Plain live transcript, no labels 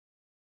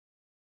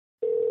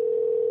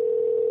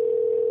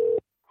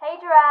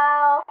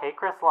Hey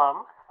Chris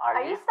Lum,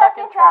 are you stuck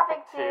in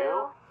traffic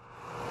too?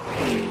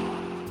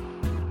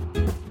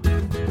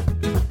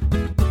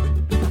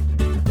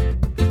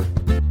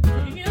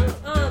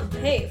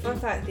 Hey, fun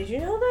fact, did you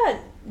know that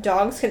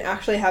dogs can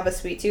actually have a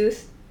sweet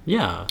tooth?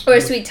 Yeah. Or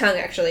a sweet tongue,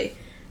 actually.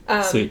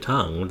 Sweet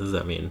tongue? What does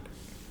that mean?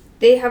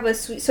 They have a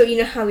sweet... So you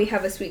know how we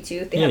have a sweet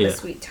tooth? They have Yeah. a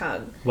sweet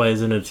tongue. Why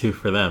isn't it two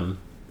for them?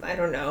 I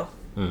don't know.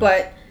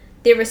 But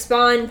they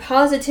respond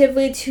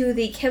positively to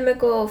the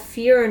chemical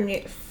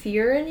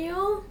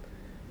furanil,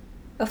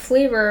 a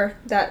flavor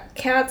that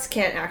cats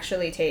can't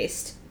actually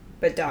taste,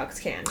 but dogs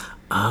can.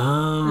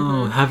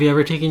 Oh, have you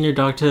ever taken your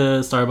dog to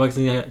Starbucks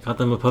and got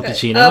them a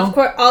puppuccino? Of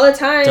course, all the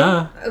time.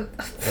 Duh.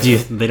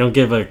 They don't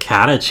give a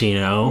cat a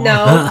chino.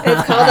 No,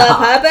 it's called a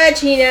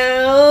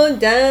puppuccino.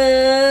 Duh.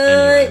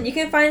 Anyway. You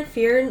can find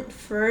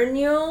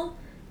furanil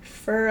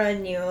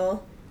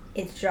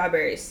in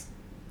strawberries.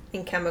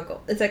 In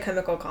chemical. It's a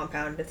chemical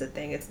compound. It's a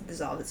thing. It's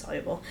dissolved. It's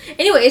soluble.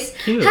 Anyways,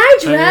 Cute. hi,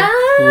 Dra.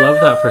 I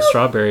love that for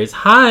strawberries.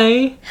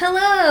 Hi.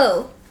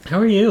 Hello. How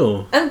are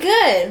you? I'm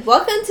good.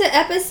 Welcome to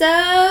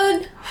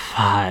episode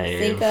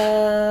 5.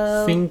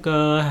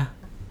 Cinco.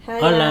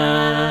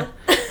 Hola.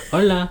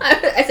 Hola.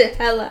 I said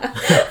hella.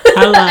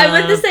 Hola. I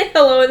meant to say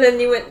hello, and then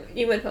you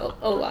went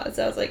hola.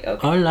 So I was like,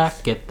 okay. Hola,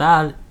 ¿qué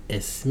tal?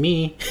 It's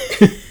me.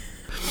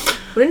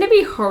 Wouldn't it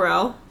be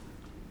Horel?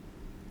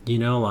 You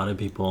know, a lot of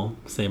people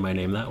say my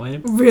name that way.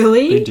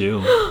 Really? They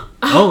do.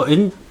 Oh,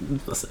 in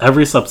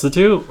every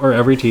substitute or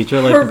every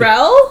teacher, like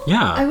Horel?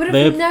 yeah, I would have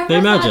they never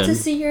imagine. thought to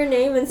see your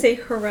name and say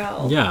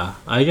Horel. Yeah,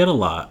 I get a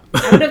lot.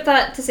 I would have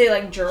thought to say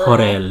like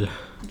Jurel.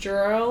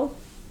 Jorel.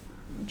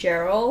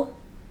 Gerald.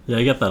 Yeah,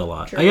 I get that a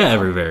lot. I get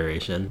every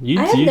variation.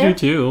 You do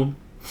too.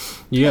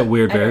 You get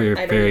weird I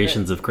don't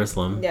variations of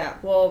Chrislam. Yeah,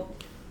 well,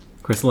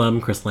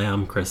 Chrislam,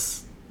 Chrislam,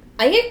 Chris.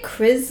 I get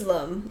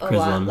Chrislam a lot.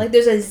 Chrislam. Like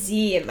there's a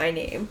Z in my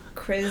name.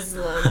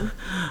 Chrislam.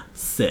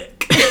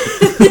 Sick.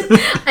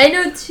 I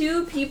know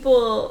 2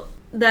 people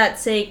that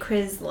say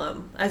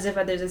Chrislam as if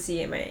there's a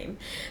Z in my name.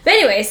 But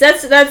anyways,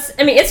 that's.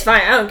 I mean, it's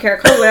fine. I don't care.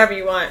 Call me whatever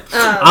you want.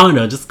 I don't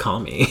know. Just call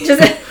me.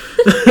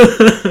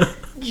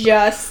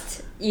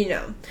 Just you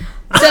know.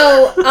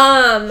 So,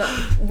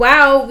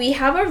 wow, we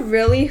have a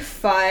really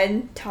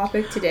fun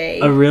topic today.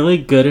 A really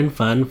good and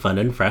fun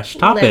and fresh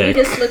topic. Let me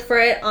just look for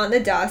it on the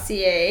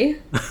dossier.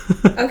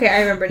 Okay, I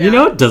remember now. You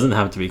know, it doesn't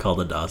have to be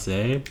called a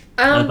dossier.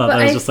 I thought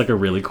that was just like a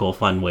really cool,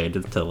 fun way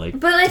to like.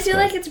 But I feel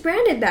like it's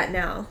branded that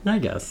now. I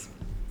guess.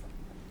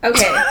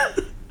 Okay.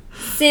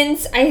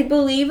 Since I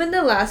believe in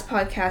the last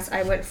podcast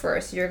I went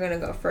first, you're gonna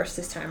go first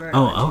this time around.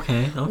 Oh,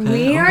 okay.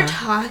 We are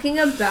talking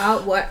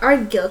about what our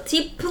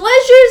guilty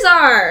pleasures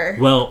are.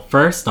 Well,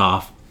 first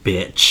off,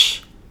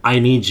 bitch, I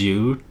need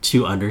you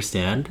to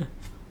understand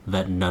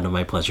that none of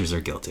my pleasures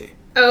are guilty.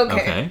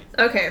 Okay.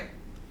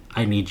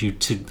 I need you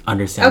to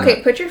understand.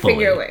 Okay, put your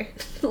finger away.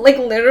 Like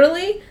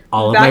literally,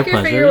 all of back my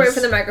your finger away pleasures?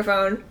 from the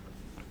microphone.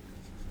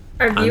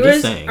 Our I'm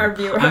viewers, just saying. our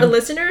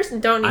listeners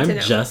don't need to know. I'm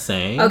just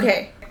saying.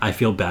 Okay. I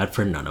feel bad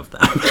for none of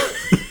them.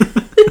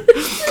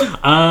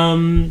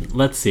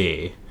 Let's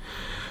see.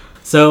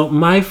 So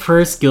my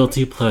first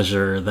guilty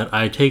pleasure that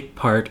I take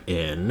part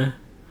in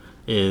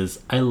is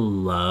I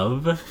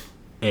love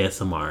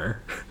ASMR.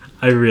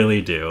 I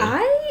really do.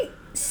 I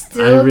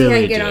still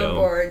really can't get do. on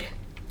board.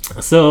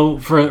 So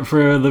for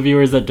the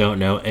viewers that don't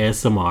know,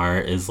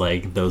 ASMR is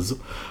like those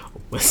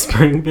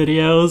whispering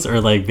videos or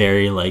like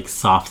very like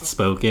soft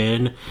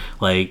spoken,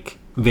 like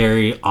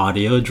very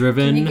audio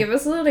driven. Can you give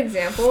us a little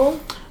example?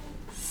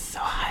 So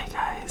hi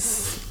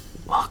guys,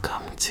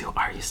 welcome to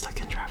Are You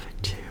Stuck in Traffic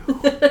Too?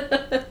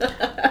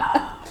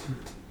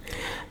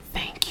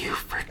 Thank you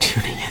for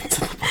tuning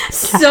into the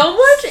podcast. So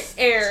much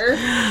air.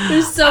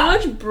 There's so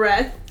much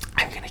breath.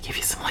 I'm gonna give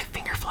you some like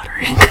finger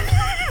fluttering.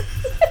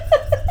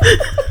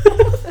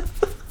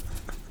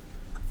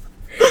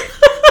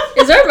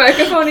 Is our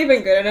microphone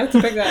even good enough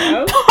to pick that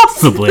up?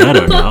 Possibly, I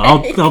don't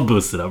know. I'll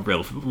boost it up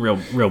real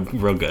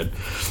good.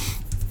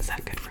 Is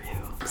that good for you?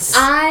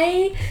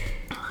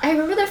 I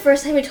remember the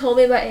first time you told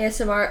me about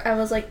ASMR, I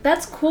was like,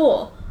 that's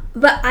cool.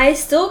 But I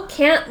still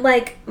can't,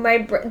 like,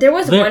 there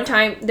was one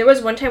time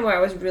where I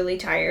was really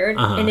tired,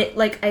 and it,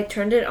 like, I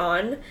turned it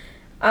on,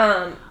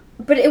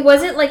 but it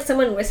wasn't, like,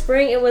 someone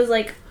whispering, it was,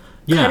 like,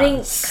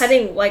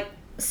 cutting, like,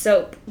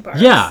 soap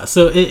bars. Yeah,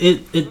 so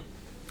it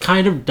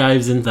kind of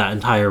dives into that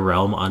entire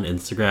realm on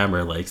Instagram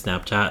or, like,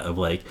 Snapchat of,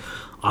 like,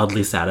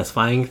 oddly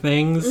satisfying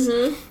things.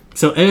 Mm-hmm.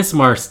 So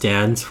ASMR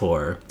stands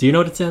for, do you know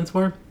what it stands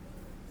for?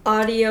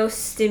 Audio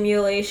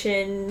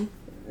stimulation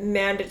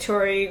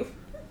mandatory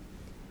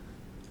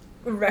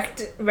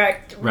rectum.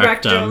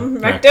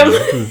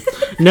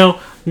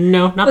 No,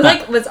 not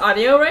that. Was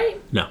audio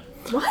right? No.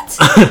 What?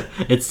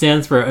 It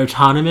stands for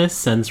Autonomous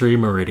Sensory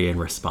Meridian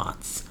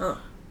Response. Oh.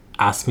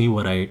 Ask me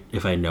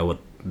if I know what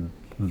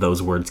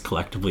those words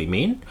collectively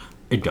mean.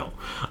 I don't.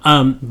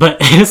 But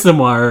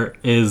ASMR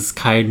is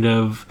kind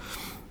of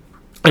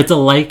It's a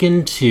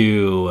liken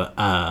to,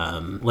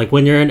 like,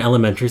 when you're in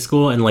elementary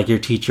school and, like, your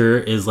teacher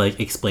is, like,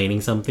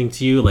 explaining something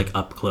to you, like,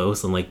 up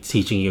close and, like,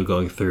 teaching you,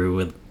 going through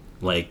with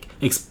like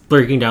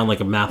breaking down like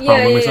a math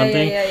problem or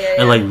something,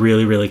 and like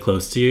really really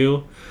close to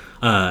you,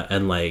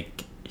 and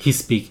like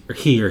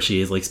he or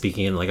she is like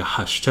speaking in like a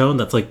hush tone.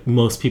 That's like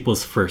most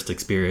people's first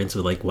experience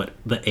with like what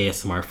the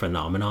ASMR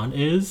phenomenon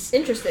is.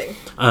 Interesting.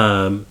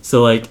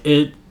 So like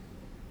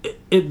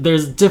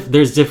there's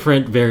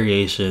different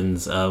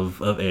variations of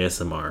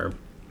ASMR.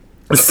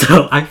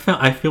 So I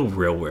feel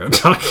real weird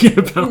talking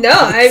about. No,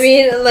 this. I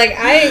mean like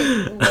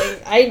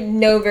I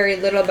know very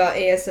little about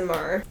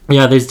ASMR.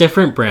 Yeah, there's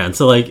different brands.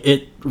 So like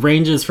it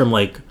ranges from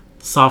like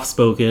soft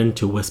spoken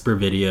to whisper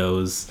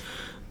videos,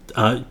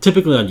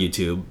 typically on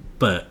YouTube,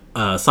 but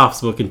soft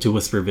spoken to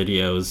whisper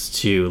videos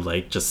to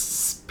like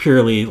just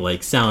purely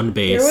like sound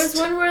based. There was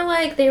one where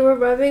like they were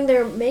rubbing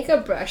their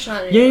makeup brush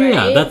on it.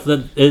 Yeah, that's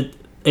it.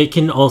 It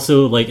can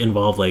also like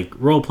involve like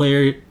role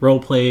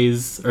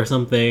plays or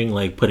something,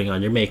 like putting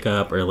on your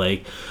makeup, or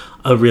like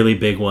a really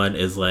big one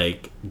is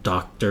like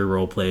doctor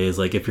role plays,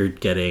 like if you're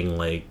getting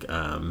like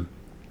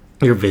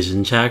your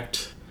vision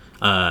checked,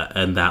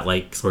 and that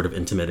like sort of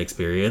intimate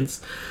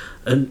experience.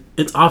 And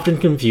it's often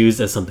confused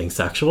as something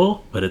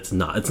sexual, but it's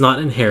not. It's not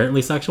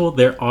inherently sexual.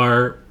 There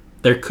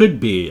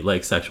could be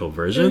like sexual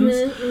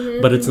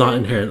versions, but it's not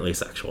inherently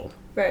sexual.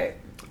 Right.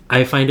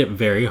 I find it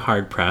very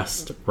hard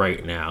pressed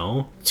right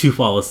now to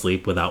fall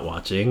asleep without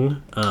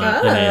watching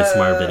an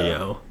ASMR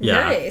video.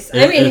 Yeah, nice.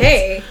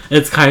 Hey,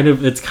 it's kind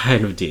of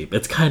deep.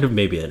 It's kind of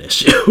maybe an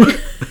issue.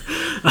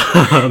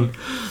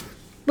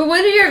 But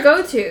what are your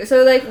go-to?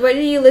 So, like, what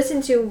do you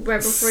listen to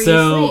right before you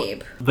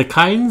sleep? The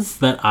kinds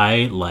that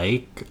I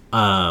like,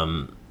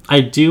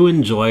 I do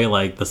enjoy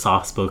like the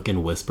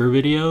soft-spoken whisper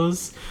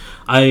videos.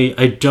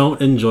 I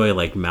don't enjoy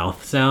like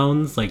mouth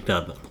sounds, like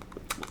the.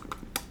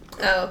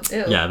 Oh,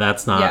 ew. Yeah,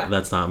 that's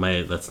not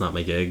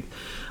my gig.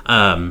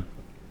 I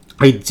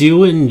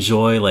do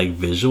enjoy like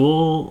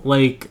visual,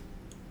 like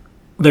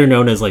they're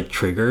known as like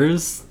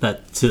triggers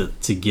that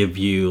to give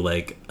you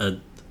like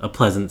a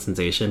pleasant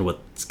sensation,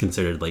 what's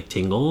considered like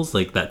tingles,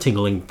 like that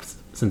tingling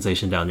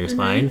sensation down your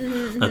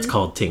spine. That's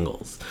called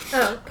tingles.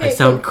 Oh, okay, I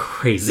sound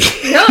crazy.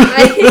 No,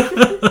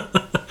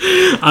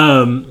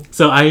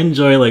 so I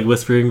enjoy like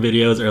whispering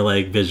videos or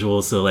like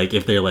visuals. So like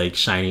if they're like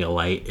shining a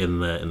light in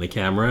the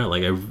camera,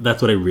 like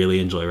that's what I really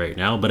enjoy right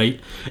now. But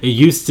it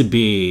used to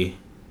be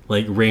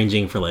like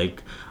ranging for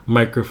like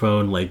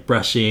microphone like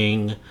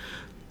brushing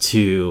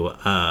to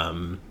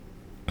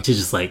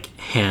just like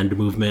hand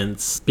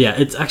movements. But yeah,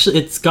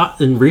 it's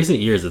got in recent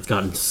years it's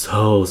gotten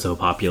so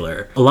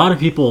popular. A lot of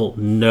people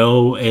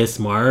know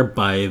ASMR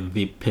by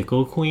the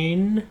Pickle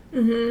Queen.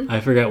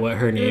 I forget what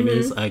her name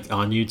is like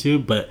on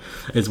YouTube, but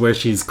it's where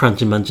she's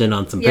crunching munching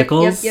on some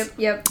pickles.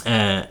 Yep.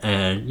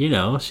 And you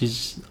know,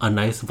 she's a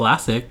nice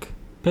Vlasic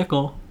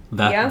pickle.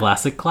 That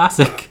Vlasic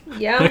classic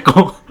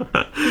pickle.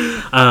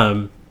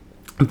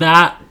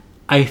 That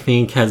I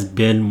think has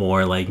been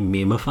more like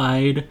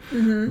memeified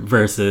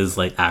versus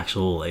like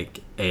actual like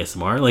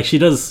ASMR. Like she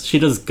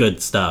does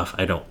good stuff.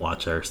 I don't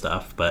watch her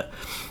stuff, but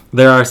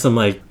there are some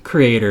like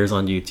creators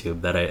on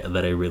YouTube that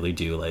I really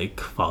do like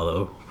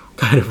follow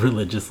kind of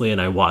religiously, and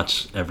I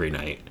watch every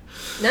night.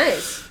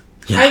 Nice.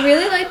 Yeah. I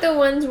really like the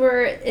ones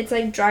where it's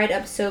like dried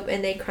up soap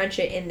and they crunch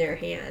it in their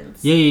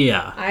hands.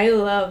 Yeah. I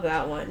love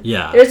that one.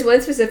 Yeah. There's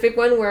one specific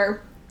one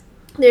where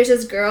there's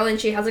this girl and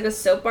she has like a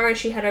soap bar and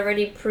she had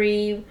already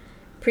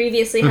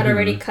previously had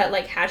already cut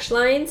like hatch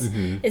lines,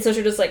 and so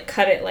she'll just like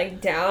cut it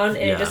like down,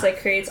 and it just like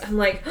creates. I'm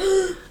like,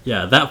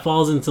 yeah, that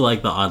falls into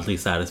like the oddly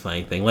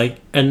satisfying thing. Like,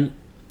 and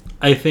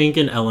I think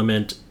an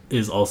element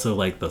is also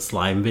like the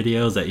slime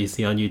videos that you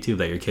see on YouTube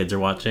that your kids are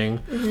watching.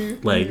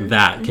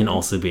 That can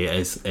also be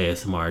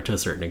ASMR to a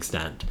certain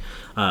extent.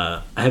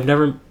 I have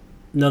never.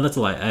 No, that's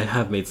a lie. I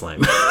have made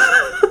slime.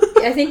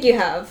 I think you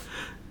have.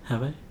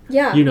 Have I?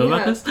 Yeah. You know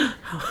about this?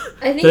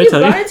 I think you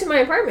brought it to my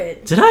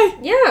apartment. Did I?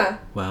 Yeah.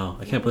 Wow.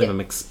 I can't believe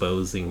I'm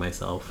exposing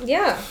myself.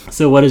 Yeah.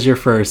 So what is your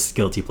first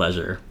guilty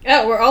pleasure?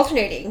 Oh, we're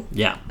alternating.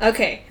 Yeah.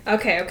 Okay.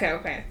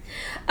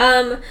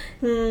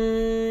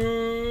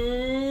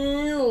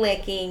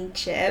 Licking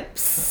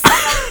chips.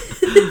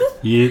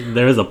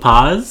 There was a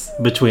pause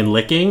between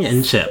licking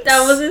and chips.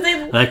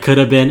 That could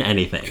have been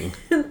anything.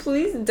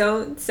 Please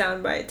don't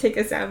take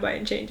a soundbite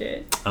and change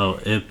it. Oh,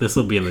 this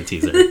will be in the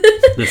teaser.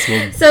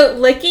 So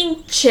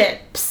licking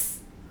chips.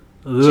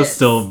 There's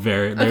still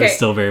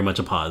very much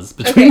a pause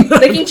between them.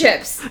 Licking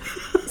chips.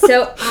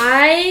 So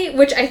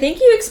which I think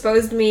you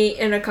exposed me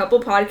in a couple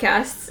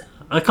podcasts.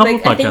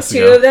 Podcasts I think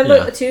two ago. of them,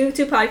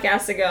 two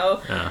podcasts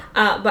ago. Yeah.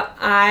 But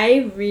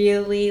I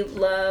really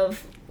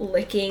love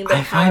licking the powder.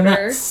 I find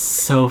that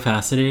so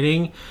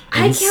fascinating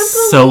and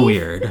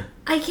weird.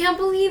 I can't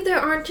believe there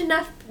aren't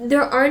enough.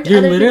 You're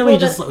literally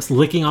just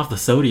licking off the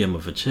sodium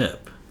of a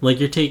chip. Like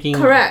you're taking.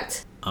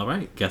 Correct. All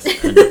right. Guess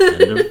end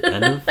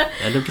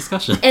of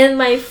discussion. And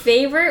my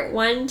favorite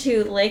one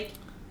to lick,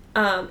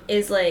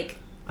 is like.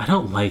 I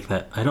don't like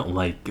that. I don't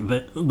like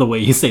the way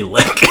you say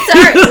lick.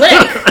 Sorry,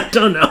 lick. I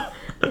don't know.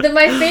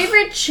 My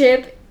favorite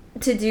chip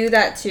to do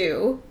that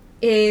to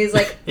is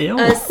like Ew.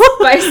 a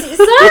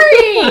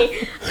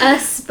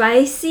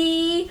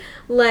spicy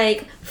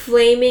like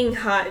flaming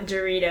hot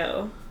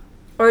Dorito.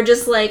 or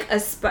just like a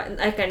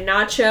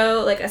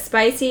nacho, like a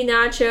spicy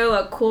nacho,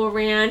 a Cool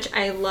Ranch.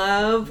 I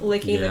love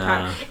licking the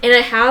powder, and I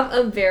have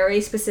a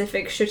very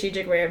specific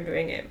strategic way of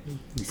doing it.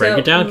 Break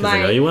it down, because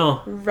I know you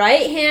will.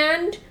 Right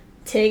hand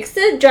takes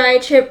the dry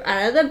chip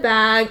out of the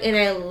bag, and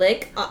I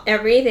lick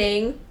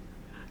everything.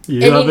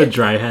 You have a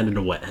dry hand and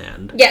a wet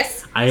hand.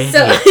 Yes. I hate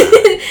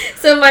that.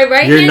 So my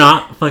right hand... You're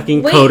not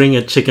fucking coating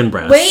a chicken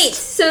breast. Wait,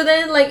 so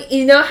then, like,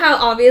 you know how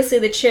obviously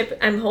the chip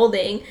I'm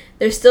holding,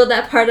 there's still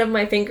that part of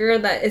my finger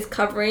that is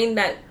covering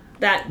that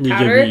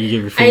powder. You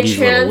give your fingers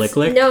a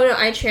little lick? No,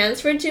 I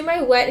transferred to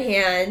my wet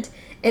hand,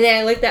 and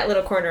then I lick that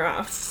little corner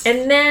off.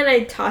 And then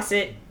I toss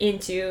it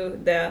into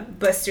the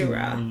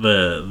basura.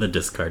 The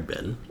discard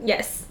bin.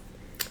 Yes.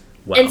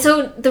 Wow. And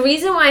so the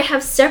reason why I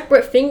have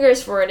separate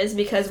fingers for it is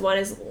because one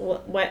is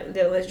wet,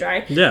 the other is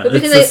dry. Yeah, but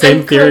because it's the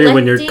same theory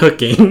when you're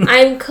cooking.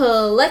 I'm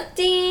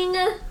collecting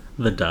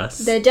the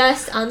dust. The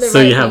dust on the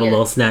so you have a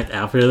little snack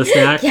after the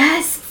snack?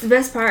 Yes, it's the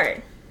best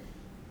part.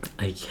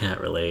 I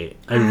can't relate.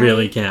 I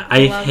really can't.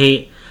 I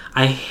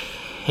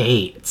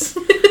hate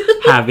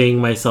having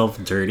myself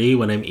dirty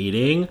when I'm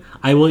eating.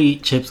 I will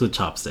eat chips with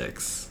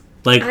chopsticks.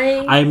 Like,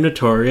 I'm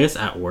notorious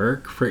at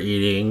work for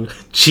eating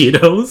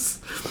Cheetos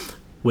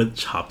with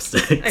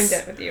chopsticks. I'm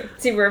done with you.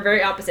 See, we're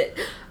very opposite.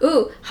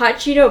 Ooh, hot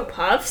Cheeto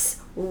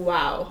puffs.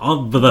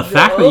 Wow. But the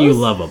fact that you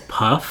love a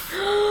puff,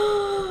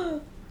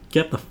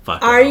 get the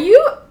fuck out. Are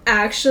you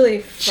actually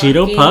fucking...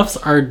 Cheeto puffs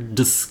are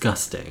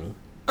disgusting.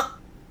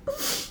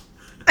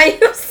 I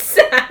am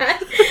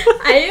sad.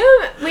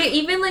 Wait,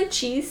 even like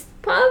cheese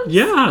puffs?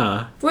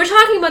 Yeah. We're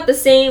talking about the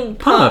same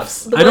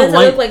puffs. The I ones that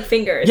look like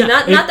fingers. Yeah,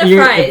 not the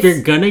fries. If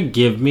you're gonna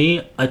give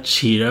me a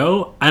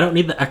Cheeto, I don't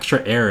need the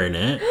extra air in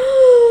it.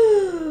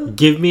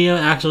 Give me an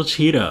actual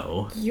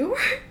Cheeto. You're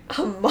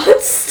a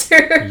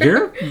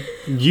monster.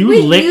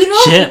 You lick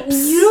chips.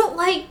 You don't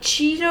like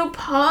Cheeto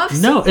puffs?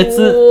 No, it's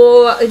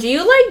do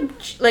you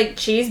like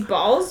cheese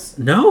balls?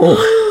 No.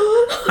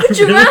 I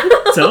really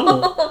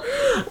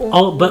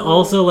don't. But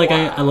also, like,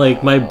 I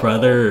like my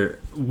brother,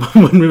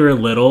 when we were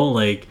little,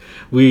 like,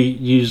 we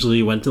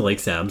usually went to like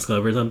Sam's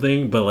Club or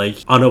something, but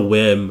like on a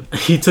whim,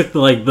 he took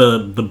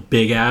the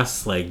big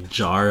ass like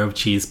jar of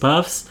cheese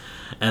puffs.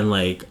 And,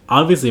 like,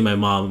 obviously my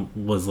mom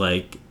was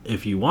like,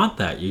 if you want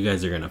that, you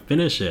guys are going to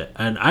finish it.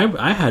 And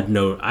I had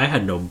no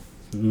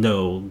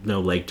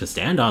leg to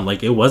stand on.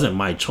 Like, it wasn't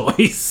my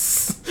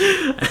choice.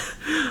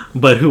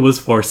 But who was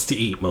forced to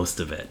eat most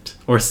of it?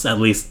 Or at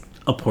least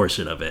a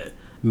portion of it?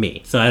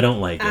 Me. So I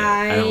don't like it.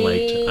 I don't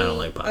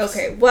like puffs.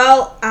 Okay,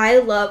 well, I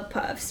love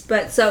puffs.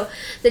 But, so,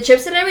 the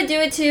chips that I would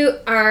do it to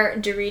are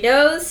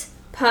Doritos,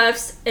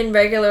 Puffs, and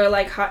regular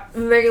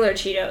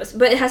Cheetos,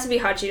 but it has to be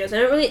hot Cheetos.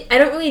 I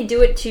don't really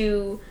do it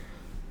to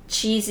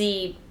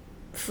cheesy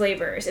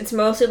flavors. It's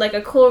mostly like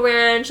a Cool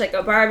Ranch, like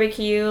a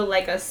barbecue,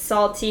 like a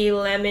salty,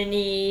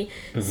 lemony,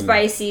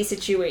 spicy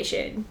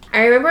situation.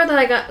 I remember that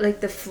I got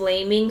like the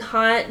flaming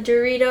hot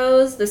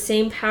Doritos, the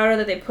same powder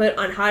that they put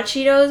on hot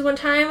Cheetos one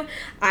time.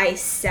 I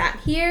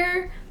sat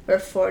here for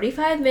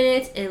 45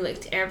 minutes and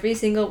licked every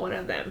single one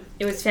of them.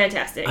 It was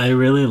fantastic. I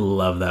really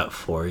love that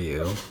for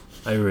you.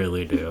 I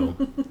really do.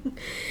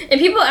 And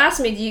people ask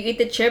me, do you eat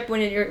the chip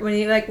when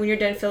you're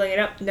done filling it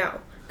up?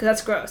 No, because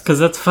that's gross. Because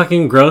that's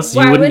fucking gross.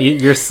 You wouldn't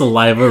eat your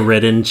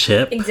saliva-ridden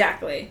chip.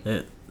 Exactly.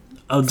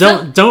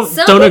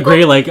 Don't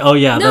agree. Like, oh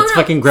yeah, that's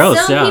fucking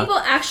gross. Some people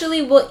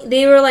actually will.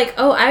 They were like,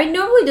 oh, I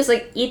normally just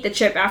like eat the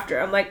chip after.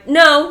 I'm like,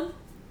 no,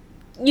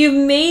 you've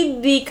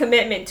made the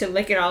commitment to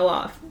lick it all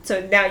off,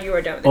 so now you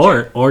are done with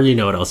the chip. Or you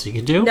know what else you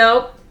can do?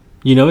 Nope.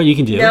 You know what you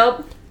can do?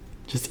 Nope.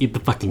 Just eat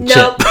the fucking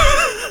chip.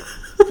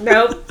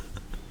 Nope.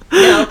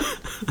 No.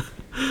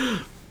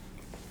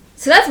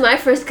 So that's my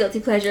first guilty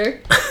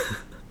pleasure.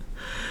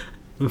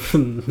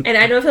 And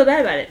I don't feel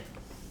bad about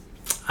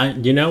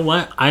it. You know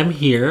what? I'm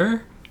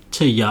here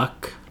to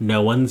yuck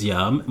no one's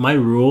yum.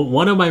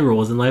 One of my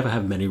rules in life, I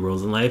have many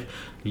rules in life,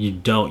 you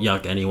don't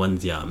yuck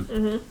anyone's yum.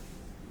 Mm-hmm.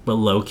 But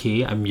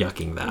low-key, I'm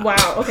yucking that.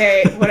 Wow,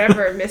 okay,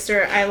 whatever,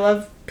 mister. I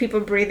love people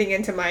breathing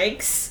into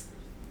mics.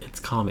 It's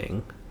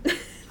calming.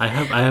 I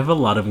have a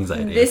lot of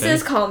anxiety. This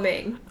is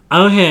calming.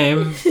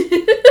 Okay.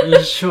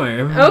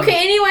 Sure. Okay,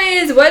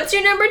 anyways, what's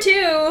your number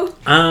 2?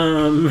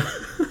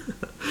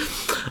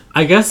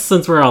 I guess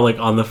since we're all like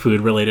on the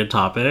food related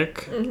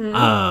topic,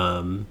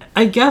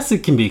 I guess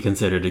it can be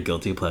considered a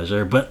guilty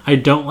pleasure, but I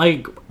don't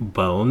like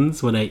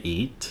bones when I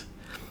eat.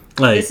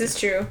 Like, this is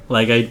true.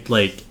 Like,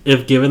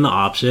 if given the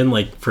option,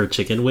 like for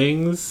chicken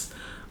wings,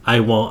 I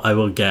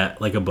will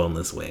get like a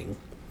boneless wing.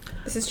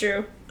 This is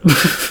true.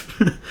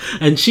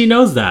 And she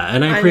knows that,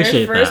 and I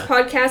appreciate that. On your first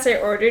podcast, I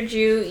ordered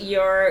you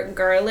your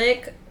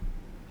garlic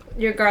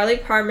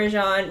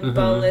parmesan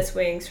boneless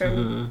wings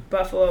from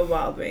Buffalo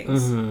Wild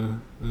Wings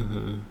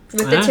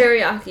with the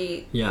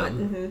teriyaki. Yeah,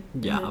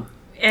 yeah,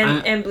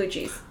 and blue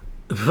cheese.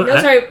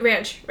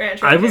 Ranch.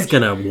 I was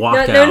gonna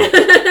walk out.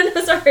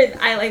 No, sorry.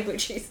 I like blue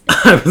cheese.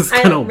 I was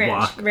gonna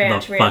walk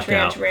the fuck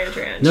out.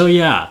 Ranch. No,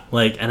 yeah,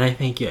 like, and I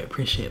thank you. I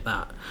appreciate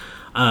that.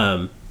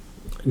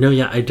 No,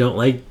 yeah, I don't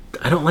like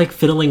don't like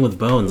fiddling with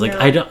bones. Like, No.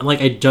 I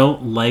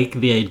don't like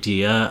the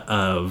idea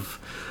of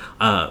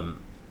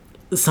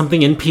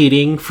something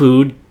impeding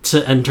food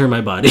to enter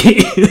my body.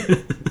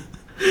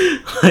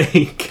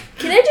 Like,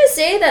 can I just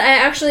say that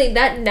I actually,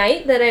 that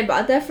night that I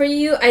bought that for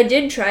you, I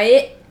did try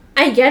it.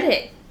 I get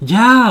it.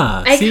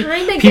 yeah. I See,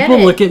 kinda get people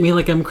it. look at me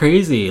like I'm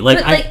crazy. Like,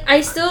 But like I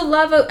still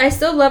love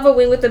a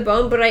wing with a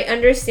bone, but I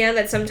understand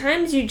that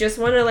sometimes you just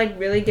want to like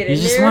really get you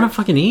in just there. want to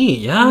fucking eat,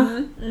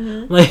 yeah.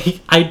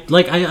 Like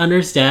I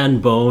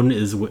understand bone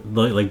is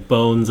like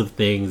bones of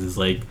things is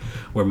like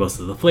where most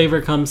of the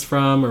flavor comes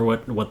from, or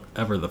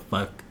whatever the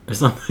fuck or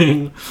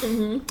something.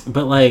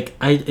 But like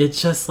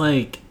it's just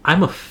like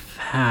I'm a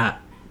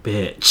fat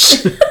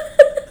bitch.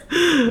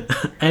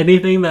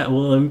 Anything that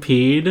will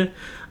impede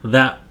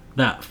that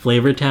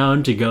flavor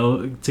town to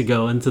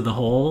go into the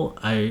hole,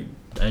 I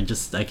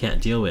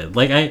can't deal with.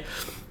 Like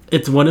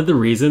it's one of the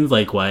reasons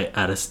like why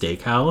at a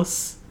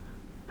steakhouse,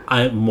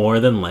 I more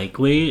than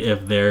likely,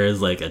 if there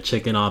is like a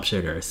chicken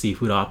option or a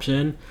seafood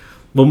option,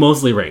 well,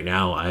 mostly right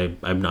now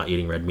I'm not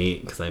eating red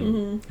meat because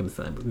I'm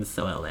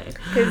so LA.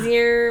 Because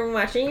you're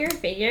watching your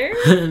figure.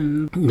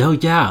 No,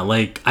 yeah,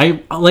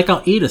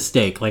 I'll eat a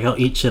steak, like I'll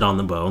eat shit on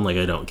the bone, like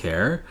I don't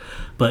care.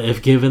 But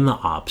if given the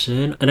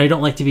option, and I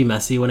don't like to be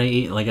messy when I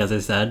eat, like as I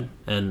said,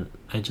 and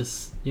I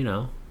just, I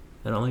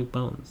don't like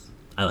bones.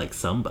 I like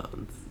some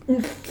bones.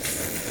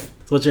 So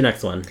what's your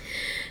next one?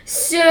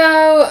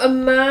 So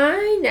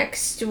my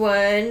next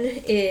one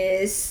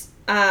is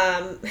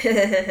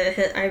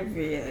I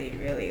really,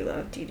 really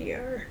love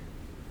DDR.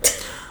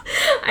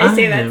 I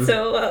say that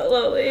so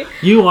lowly.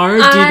 You are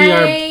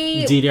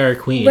DDR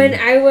queen. When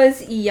I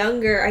was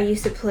younger, I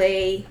used to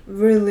play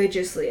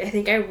religiously. I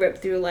think I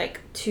ripped through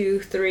like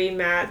 2-3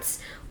 mats.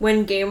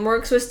 When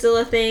GameWorks was still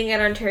a thing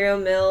at Ontario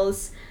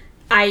Mills,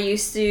 I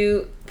used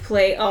to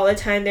play all the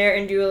time there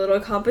and do a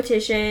little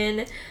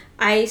competition.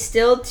 I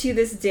still, to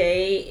this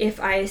day, if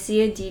I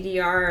see a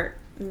DDR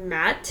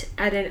mat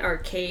at an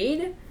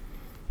arcade,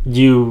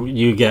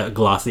 you get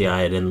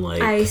glossy-eyed and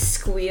like I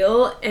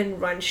squeal and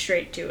run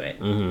straight to it.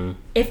 Mm-hmm.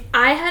 If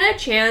I had a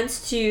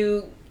chance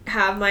to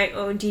have my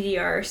own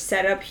DDR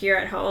set up here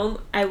at home,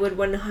 I would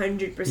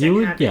 100%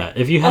 have it. Yeah,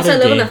 if you had also, a I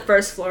live on game... the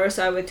first floor,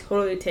 so I would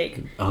totally take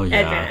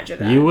advantage of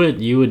that.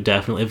 You would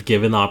definitely, if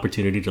given the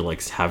opportunity to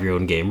like have your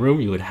own game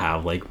room, you would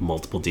have like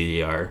multiple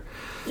DDR.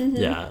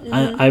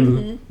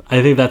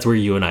 I think that's where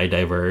you and I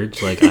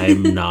diverge. Like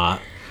I'm not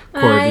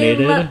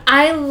coordinated.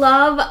 I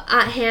love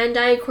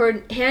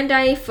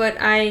hand-eye,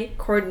 foot-eye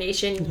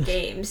coordination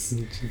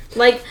games.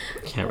 Like,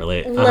 can't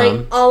relate.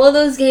 Like all of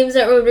those games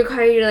that would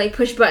require you to like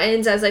push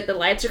buttons as like the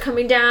lights are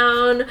coming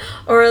down,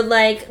 or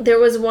like there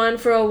was one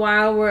for a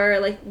while where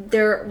like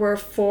there were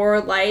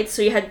 4 lights,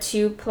 so you had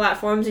 2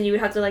 platforms and you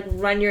would have to like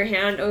run your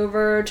hand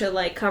over to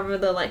like cover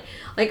the like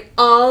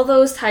all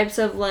those types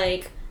of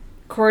like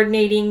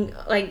coordinating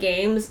like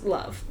games.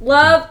 Love.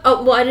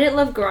 Oh well, I didn't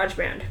love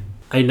GarageBand.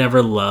 I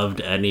never loved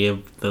any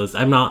of those.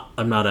 I'm not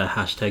a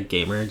hashtag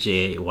gamer,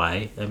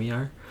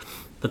 GAYMER.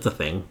 That's a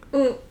thing.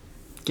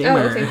 Gamer.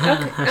 Oh, okay.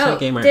 Hashtag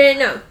gamer. Didn't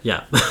know.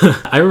 Yeah.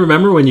 I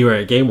remember when you were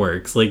at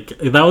GameWorks. Like,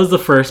 that was the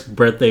first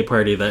birthday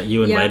party that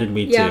you invited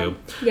me to.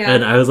 Yeah.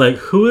 And I was like,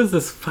 who is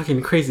this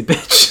fucking crazy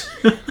bitch?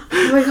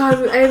 Oh my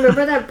god, I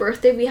remember that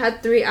birthday we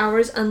had 3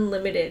 hours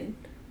unlimited.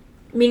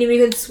 Meaning we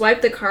could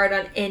swipe the card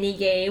on any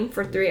game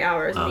for 3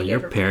 hours. Oh,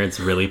 your parents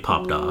really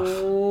popped off.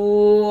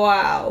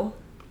 Wow.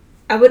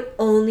 I would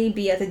only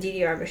be at the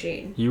DDR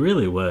machine. You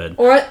really would.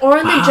 Or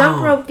in the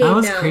jump rope game. That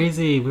was now.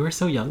 crazy. We were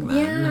so young then.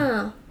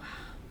 Yeah.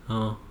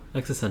 Oh,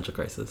 existential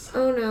crisis.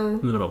 Oh no. In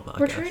the middle of the podcast.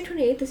 We're turning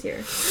 28 this year.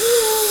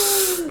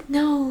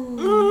 No.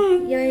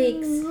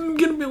 Yikes. I'm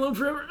gonna be alone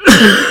forever.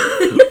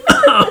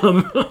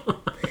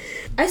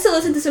 I still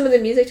listen to some of the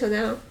music till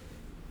now.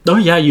 Oh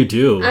yeah, you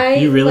do.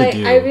 You really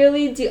do. I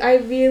really do. I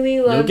really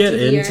love You'll get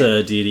DDR. into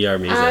DDR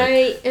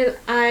music.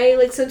 I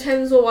like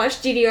sometimes will watch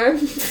DDR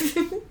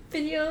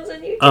videos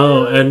on YouTube.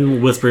 Oh,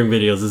 and whispering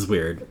videos is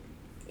weird.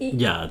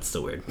 Yeah, it's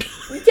still weird.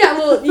 Yeah,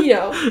 well, you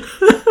know.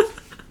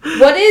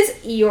 What is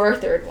your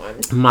third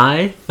one?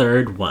 My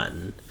third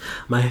one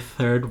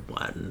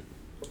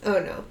Oh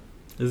no.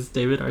 is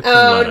David Archuleta.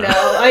 Oh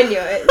no, I knew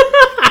it.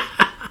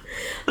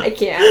 I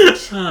can't.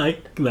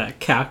 That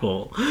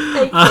cackle.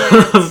 I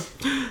can't.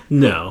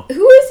 No.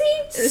 Who is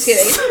he? Just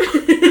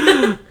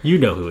kidding. You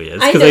know who he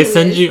is I because know I who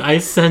send he you. I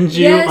send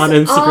you Yes, on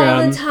Instagram.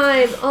 all the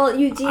time.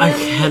 You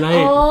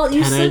DM me.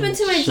 You slip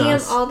into my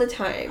DM all the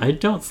time. I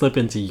don't slip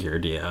into your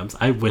DMs.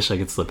 I wish I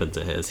could slip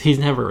into his. He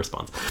never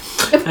responds.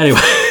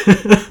 Anyway,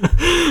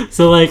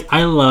 so like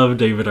I love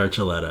David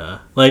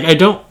Archuleta. Like I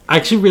don't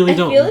actually really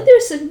don't. I feel like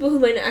there's some people who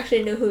might not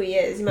actually know who he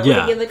is. You might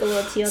want to give like a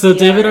little TLDR. So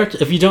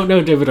if you don't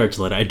know David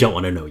Archuleta, I don't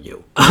want to know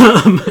you.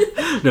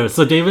 No,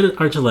 so David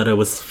Archuleta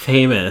was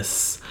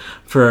famous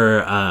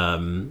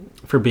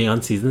for being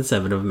on season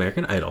 7 of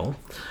American Idol.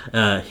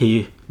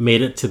 He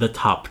made it to the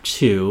top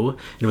 2.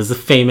 It was the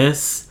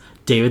famous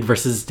David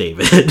versus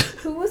David.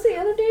 Who was the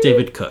other David?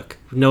 David Cook.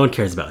 No one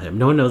cares about him.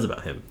 No one knows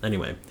about him.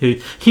 Anyway,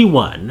 he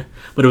won,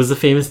 but it was the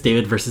famous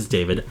David versus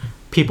David.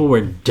 People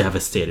were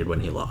devastated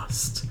when he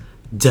lost.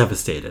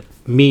 devastated,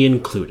 me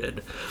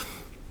included.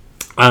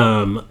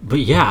 But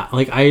yeah,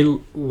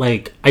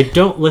 I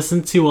don't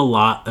listen to a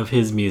lot of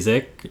his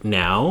music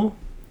now,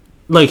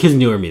 like his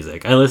newer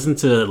music. I listen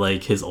to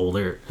like his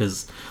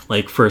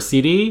first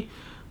CD,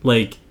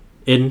 like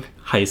in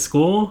high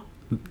school,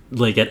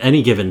 like at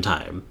any given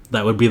time.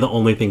 That would be the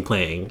only thing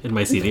playing in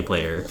my CD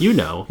player.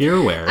 You're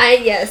aware.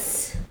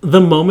 Yes.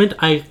 The moment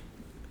I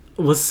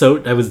was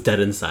dead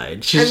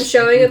inside. I'm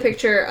showing a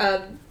picture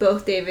of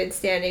both David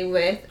standing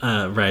with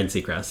Ryan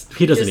Seacrest.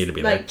 He doesn't need to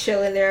be there. Like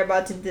chilling there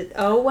about to.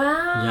 Oh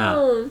wow.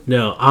 Yeah.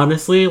 No,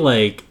 honestly,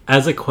 like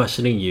as a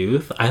questioning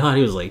youth, I thought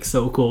he was like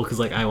so cool because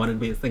like I wanted to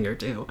be a singer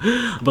too.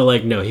 But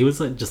like no, he was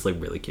like just like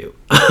really cute.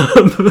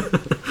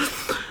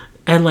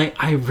 And like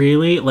I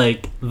really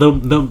like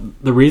the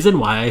reason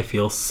why I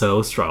feel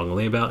so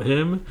strongly about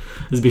him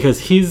is because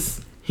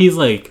he's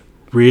like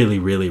really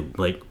really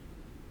like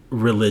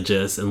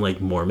religious and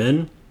like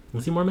Mormon.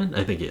 Was he Mormon?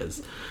 I think he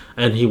is.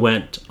 And he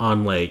went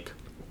on like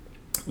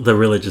the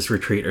religious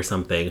retreat or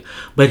something.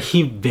 But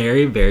he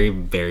very, very,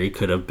 very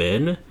could have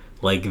been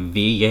like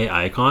the gay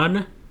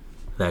icon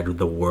that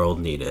the world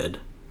needed.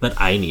 That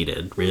I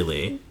needed,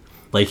 really.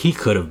 Like he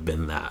could have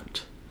been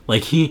that.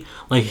 Like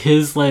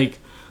his like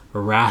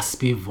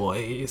raspy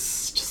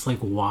voice just like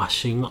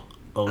washing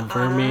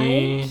over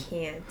me. I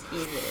can't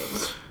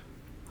even.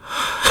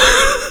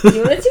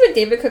 You want to see what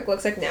David Cook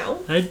looks like now?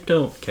 I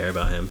don't care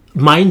about him.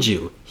 Mind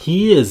you,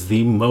 he is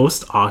the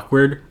most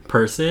awkward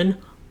person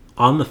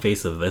on the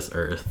face of this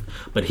earth.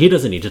 But he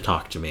doesn't need to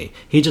talk to me.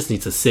 He just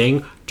needs to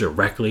sing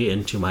directly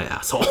into my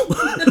asshole.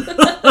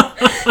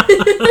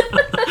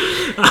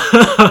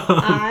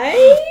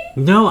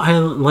 No, I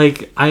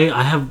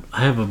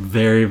have a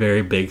very,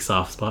 very big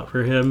soft spot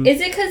for him. Is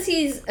it because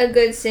he's a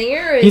good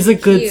singer or is he's a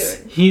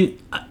good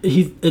cute?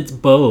 It's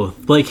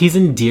both. Like he's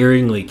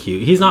endearingly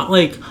cute. He's not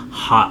like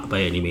hot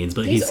by any means,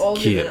 but he's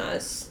older cute. than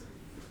us.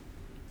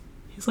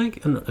 He's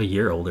like a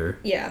year older.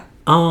 Yeah.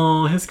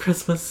 Oh, his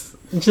Christmas.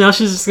 Now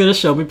she's just gonna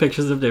show me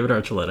pictures of David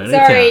Archuleta.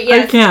 Sorry,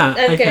 yes. I can't.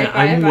 Okay,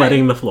 I'm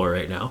wetting the floor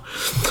right now.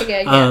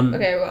 Okay,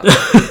 okay, well.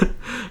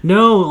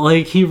 No,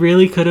 like he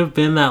really could have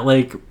been that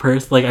like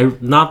person.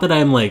 Like not that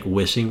I'm like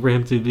wishing for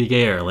him to be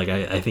gay or like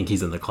I think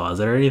he's in the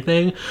closet or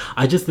anything.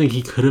 I just think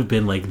he could have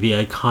been like the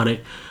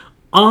iconic.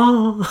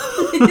 Oh,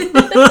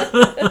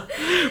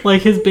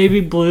 like his baby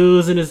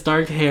blues and his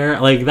dark hair,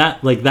 like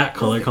that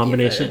color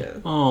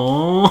combination.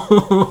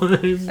 Oh.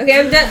 Okay,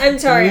 I'm done. I'm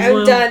sorry.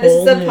 I'm done. This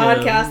is a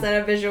podcast, not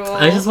a visual.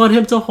 I just want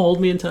him to hold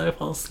me until I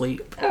fall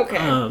asleep. Okay.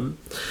 I'm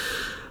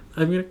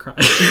gonna cry.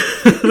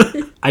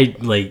 I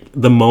like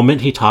the moment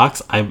he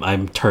talks,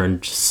 I'm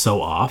turned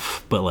so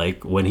off. But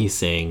like when he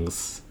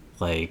sings,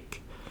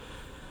 like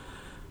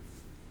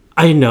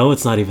I know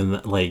it's not even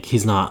like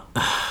he's not.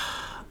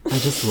 I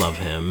just love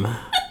him.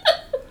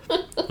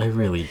 I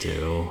really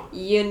do.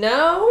 You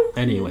know?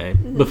 Anyway,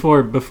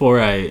 before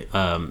I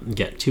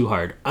get too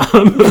hard.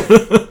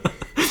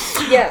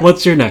 Yeah.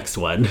 What's your next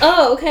one?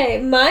 Oh,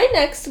 okay. My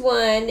next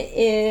one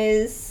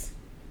is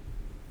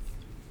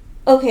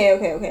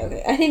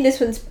Okay. I think this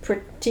one's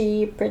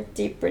pretty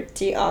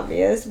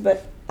obvious,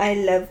 but I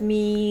love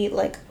me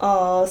like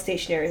all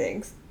stationary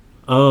things.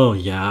 Oh,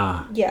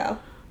 yeah. Yeah.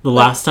 The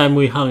last time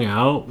we hung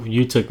out,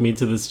 you took me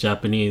to this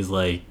Japanese,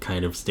 like,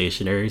 kind of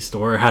stationery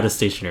store. It had a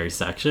stationery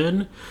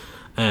section.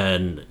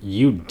 And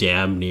you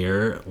damn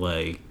near,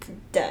 like...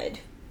 died.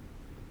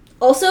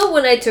 Also,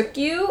 when I took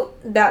you,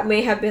 that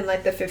may have been,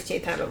 like, the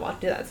 15th time I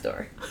walked to that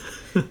store.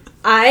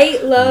 I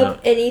love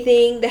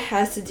anything that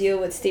has to deal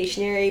with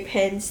stationery,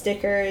 pens,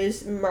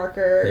 stickers,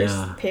 markers,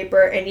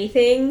 paper,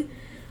 anything.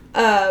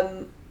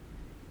 I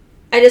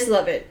just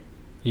love it.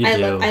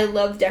 I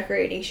love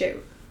decorating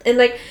shit. And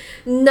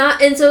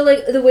so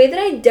the way that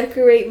I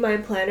decorate my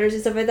planners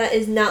and stuff like that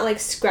is not like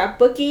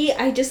scrapbooky.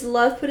 I just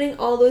love putting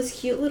all those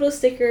cute little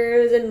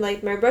stickers and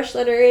like my brush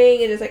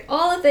lettering and it's like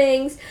all the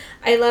things.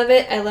 I love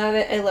it.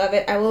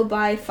 I will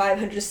buy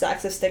 500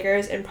 stacks of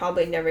stickers and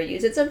probably never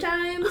use it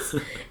sometimes.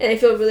 And I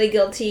feel really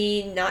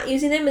guilty not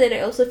using them, and then I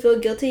also feel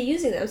guilty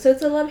using them. So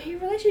it's a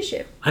love-hate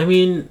relationship. I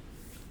mean,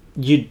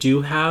 you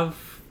do have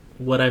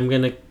what I'm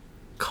gonna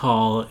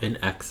call an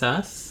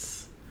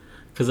excess,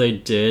 because I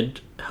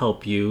did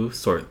help you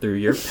sort through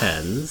your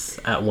pens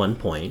at one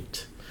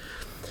point.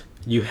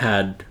 You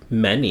had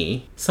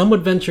many. Some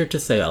would venture to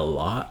say a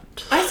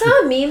lot. I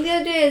saw a meme the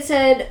other day that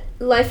said,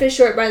 "Life is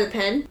short, buy the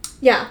pen."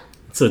 Yeah.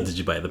 So did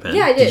you buy the pen?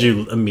 Yeah, I did. Did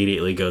you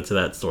immediately go to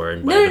that store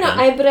and buy the pen?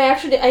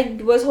 No.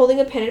 I was holding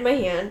a pen in my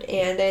hand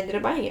and I ended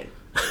up buying it.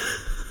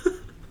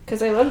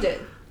 Because I loved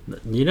it.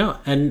 You know,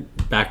 and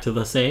back to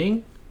the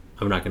saying,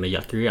 I'm not going to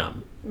yuck your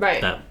yum.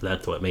 Right.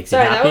 That's what makes you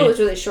happy. Sorry, that one was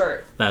really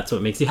short. That's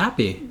what makes you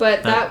happy.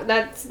 But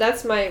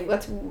that's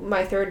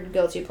my third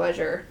guilty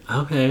pleasure.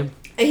 Okay.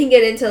 I can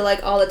get into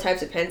like all the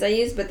types of pens I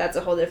use, but that's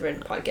a whole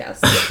different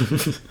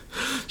podcast.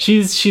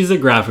 She's a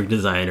graphic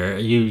designer,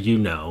 you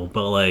know,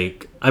 but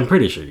like I'm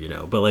pretty sure you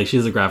know, but like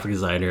she's a graphic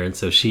designer, and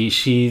so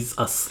she's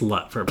a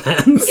slut for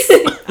pens.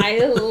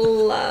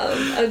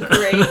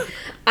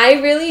 I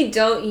really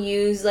don't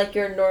use like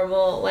your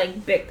normal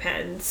like big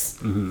pens.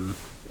 Mm-hmm.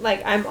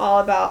 like I'm all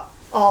about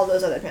all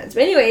those other bands.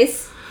 But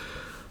anyways,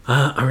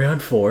 are we on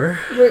 4?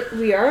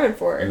 We are on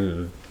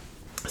 4.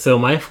 So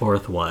my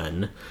 4th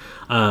one.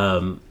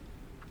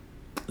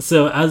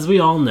 So as we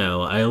all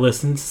know, I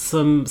listen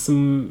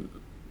to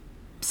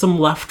some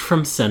left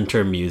from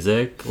center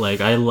music. Like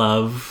I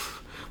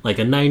love like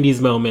a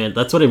 90s moment.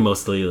 That's what I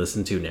mostly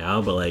listen to now.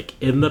 But like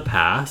in the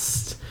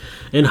past,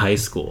 in high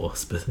school,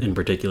 in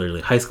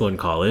particularly high school and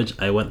college,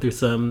 I went through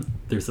some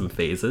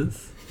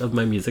phases of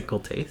my musical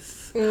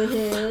tastes.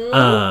 Let's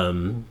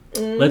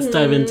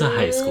dive into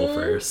high school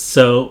first.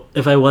 So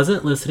if I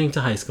wasn't listening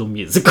to High School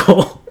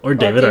Musical or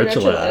David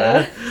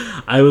Archuleta,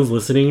 I was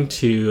listening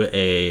to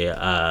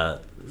a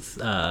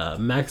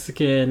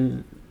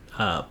Mexican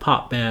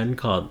pop band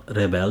called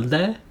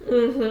Rebelde,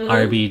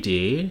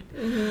 RBD.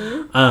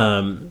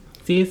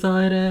 Sí,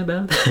 soy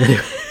rebelde.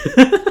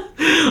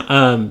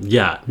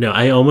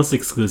 I almost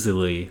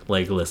exclusively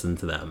like listen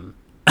to them.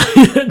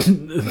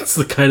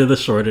 It's kind of the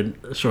short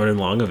and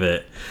long of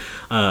it.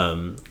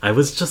 I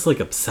was just like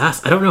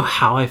obsessed. I don't know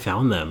how I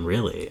found them,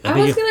 really. I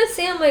was gonna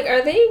say, I'm like,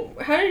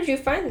 how did you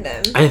find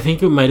them? I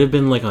think it might have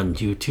been like on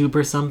YouTube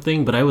or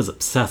something, but I was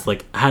obsessed.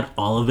 Like, I had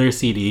all of their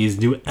CDs,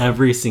 knew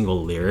every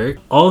single lyric.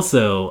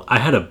 Also, I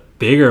had a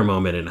bigger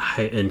moment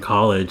in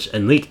college,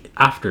 and like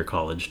after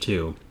college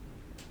too.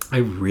 I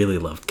really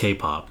loved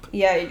K-pop.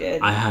 Yeah, you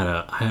did. I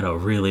had a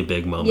really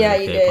big moment of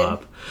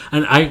K-pop. Did.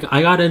 And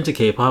I got into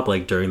K-pop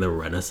like during the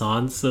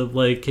renaissance of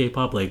like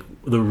K-pop, like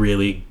the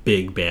really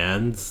big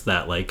bands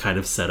that like kind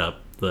of set up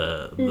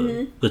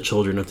the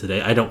children of today.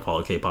 I don't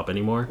follow K-pop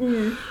anymore.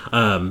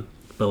 But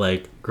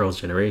like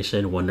Girls'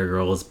 Generation, Wonder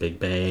Girls, Big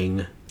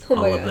Bang,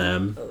 all of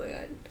them. Oh my god.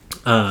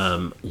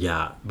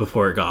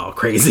 Before it got all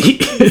crazy.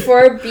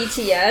 Before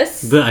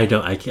BTS. But I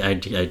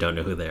don't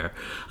know who they are.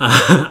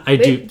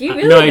 Do you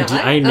really not?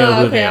 I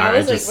know who they are. I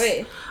was like,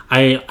 wait.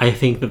 I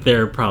think that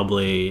they're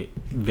probably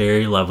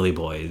very lovely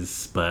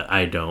boys, but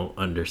I don't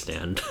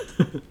understand.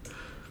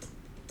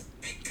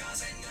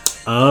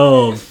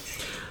 And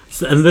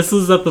this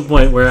is at the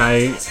point where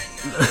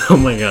oh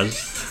my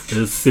gosh, this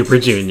is Super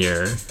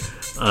Junior.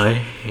 I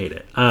hate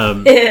it.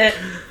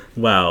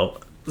 Wow.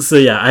 So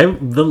yeah,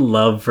 the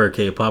love for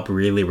K-pop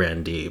really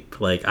ran deep.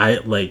 Like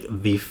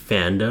the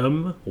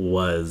fandom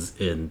was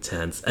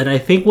intense, and I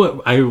think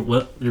what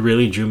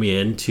really drew me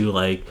into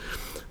like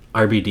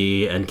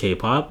RBD and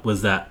K-pop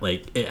was that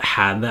like it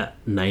had that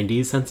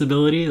 90s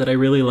sensibility that I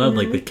really loved,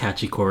 like the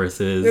catchy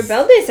choruses.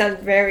 Rebelde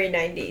sounds very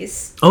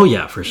 90s. Oh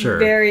yeah, for sure.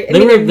 Their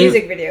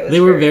music videos. They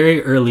were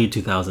very early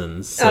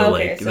 2000s. So so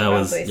that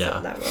was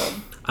that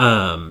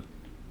world.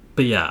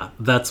 But yeah,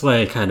 that's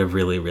why I kind of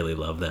really, really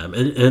love them.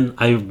 And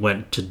I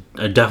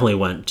definitely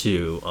went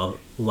to a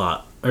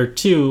lot, or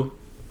 2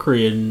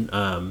 Korean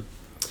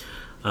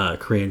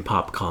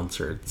pop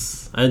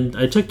concerts. And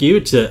I took you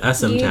to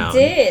SM Town.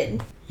 You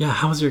did. Yeah,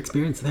 how was your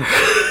experience there?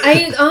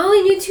 I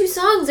only knew 2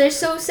 songs. They're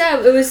so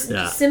sad. It was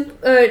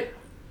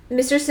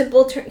Mr.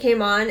 Simple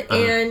came on,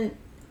 and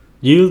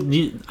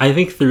you I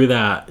think through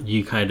that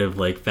you kind of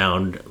like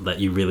found that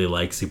you really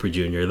like Super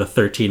Junior, the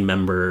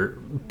 13-member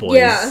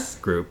boys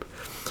group.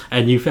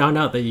 And you found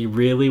out that you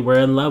really were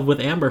in love with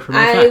Amber from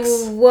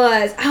FX. I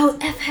was. Oh,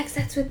 FX.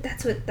 That's what it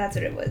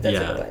was. That's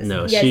what it was.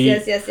 No,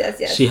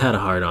 yes. She had a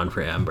hard on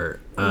for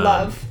Amber.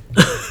 Love.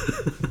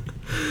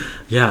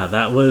 Yeah,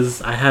 that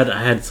was. I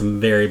had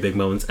some very big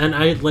moments, and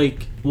I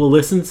will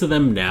listen to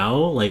them now,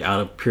 like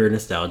out of pure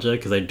nostalgia,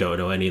 because I don't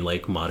know any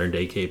like modern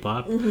day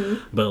K-pop.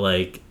 But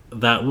like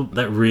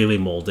that really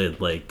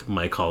molded like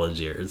my college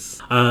years.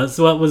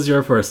 So what was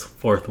your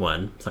fourth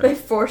one? Sorry. My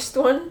fourth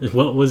one.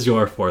 What was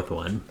your 4th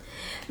one?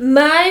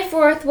 My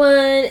 4th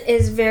one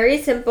is very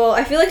simple.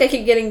 I feel like I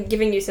keep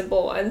giving you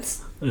simple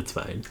ones. It's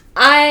fine.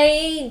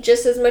 I,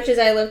 just as much as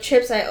I love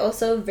chips, I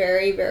also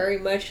very, very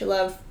much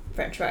love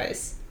French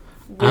fries.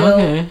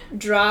 Will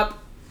drop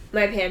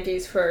my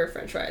panties for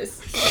French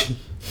fries.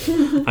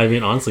 I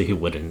mean, honestly, who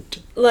wouldn't?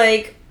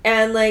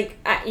 And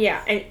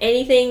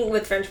anything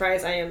with French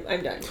fries,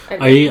 I'm done.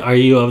 Are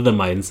you of the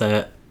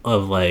mindset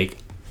of like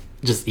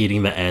just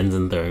eating the ends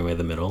and throwing away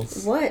the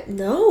middles? What?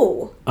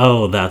 No.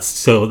 Oh, that's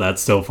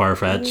so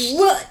far-fetched.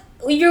 What?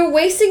 You're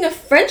wasting a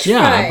French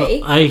fry.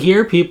 But I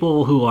hear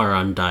people who are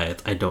on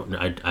diets. I don't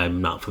know.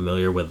 I'm not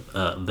familiar with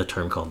the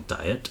term called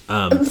diet.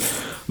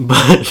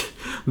 But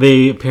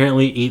they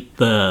apparently eat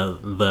the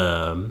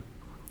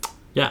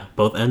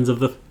both ends of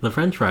the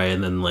French fry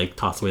and then like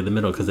toss away the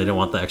middle because they don't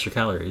want the extra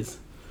calories.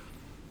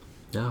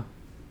 Yeah.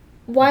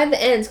 Why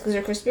the ends? Because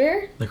they're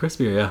crispier? They're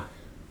crispier, yeah.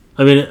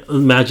 I mean,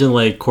 imagine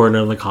like corn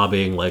on the cob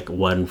being like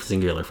one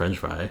singular French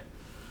fry.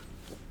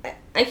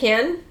 I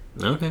can.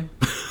 Okay.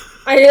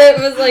 I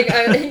was like,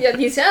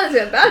 you said it's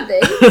a bad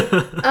thing.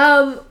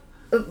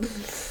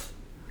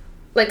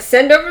 Like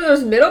send over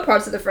those middle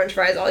parts of the French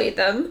fries. I'll eat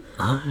them.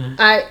 Okay.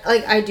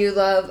 I do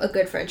love a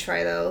good French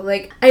fry though.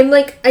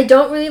 I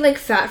don't really like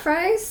fat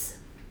fries.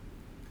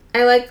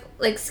 I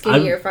like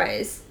skinnier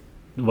fries.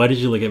 Why did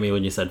you look at me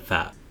when you said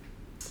fat?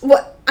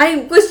 What I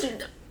was.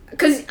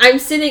 Because I'm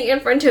sitting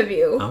in front of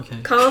you. Okay.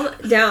 Calm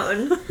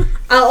down.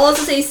 I'll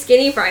also say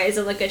skinny fries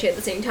and look at you at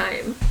the same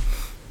time.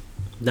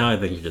 Now I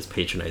think you're just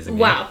patronizing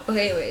me. Wow.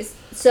 Okay, anyways.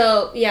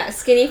 So, yeah,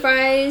 skinny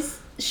fries,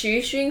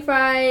 shoestring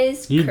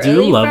fries, You curly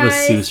do love fries.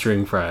 a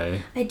shoestring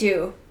fry. I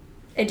do.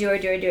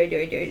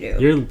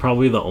 You're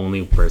probably the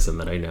only person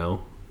that I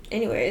know.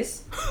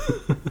 Anyways.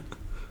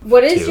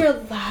 What is 2. your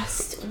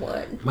last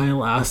one? My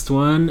last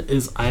one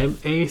is I'm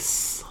a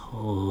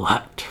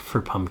slut for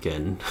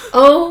pumpkin.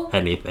 Oh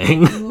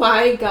Anything.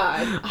 my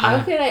god.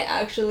 How could I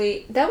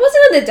actually... That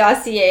wasn't on the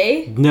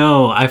dossier.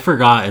 No, I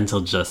forgot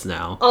until just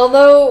now.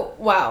 Although,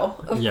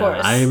 wow, of Yeah,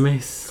 course. I'm a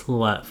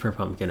slut for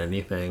pumpkin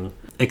anything.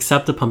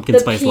 Except the pumpkin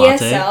spice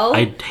PSL? latte.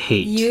 I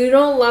hate. You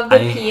don't love the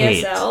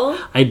hate.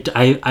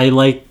 PSL? I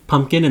like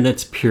pumpkin in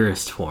its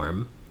purest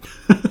form.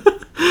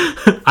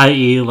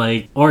 I.e.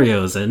 like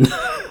Oreos and...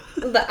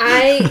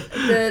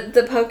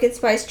 The pumpkin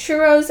spice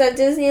churros at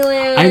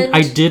Disneyland.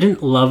 I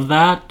didn't love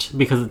that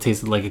because it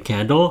tasted like a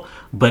candle,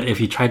 but if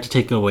you tried to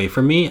take it away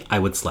from me, I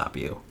would slap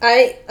you.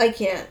 I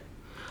can't.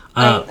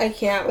 I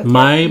can't with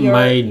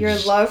your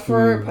love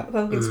for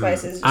pumpkin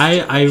spices.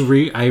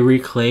 I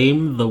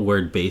reclaim the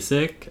word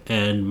basic,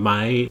 and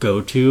my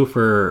go-to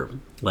for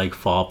like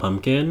fall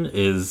pumpkin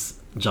is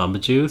Jamba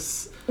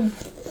Juice.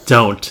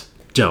 Don't.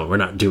 We're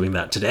not doing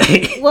that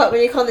today. What,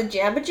 when you call it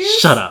Jamba Juice?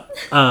 Shut up.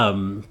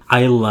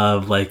 I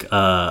love like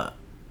a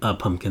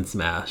pumpkin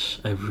smash.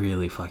 I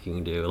really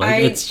fucking do.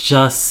 Like it's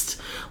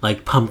just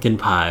like pumpkin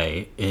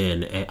pie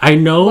in a... I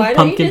know Why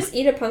pumpkin... don't you just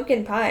eat a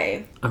pumpkin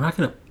pie? I'm not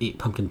gonna eat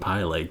pumpkin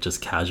pie like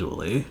just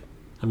casually.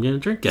 I'm gonna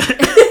drink it.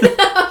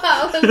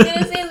 I was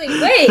gonna say like,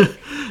 wait.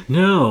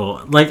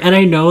 No, like, and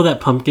I know that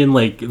pumpkin,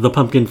 like the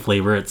pumpkin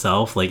flavor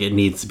itself, like it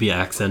needs to be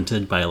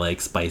accented by like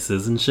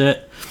spices and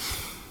shit.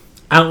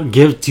 I don't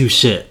give 2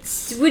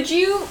 shits. Do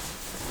you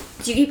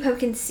eat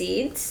pumpkin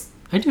seeds?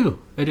 I do.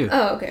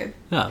 Oh, okay.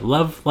 Yeah,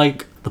 love,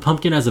 like, the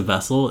pumpkin as a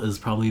vessel is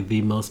probably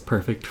the most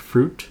perfect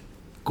fruit.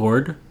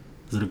 Gourd.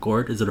 Is it a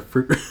gourd? Is it a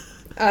fruit?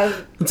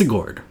 It's a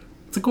gourd.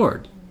 It's a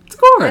gourd.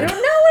 I don't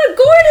know what a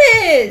gourd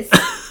is!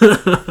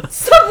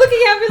 Stop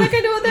looking at me like I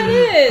know what that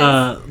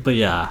is! But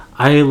yeah,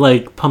 I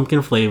like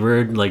pumpkin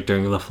flavored, like,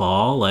 during the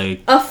fall,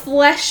 like... A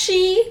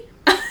fleshy...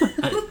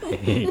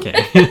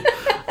 Okay.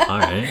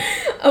 Alright.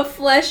 A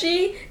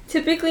fleshy,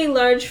 typically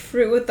large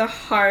fruit with a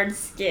hard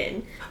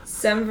skin.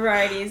 Some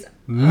varieties...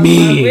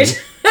 Me!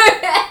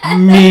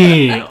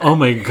 Oh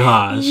my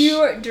gosh. You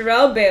are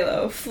Darrell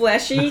Balo.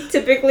 Fleshy,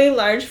 typically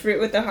large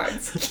fruit with a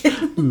hard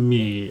skin.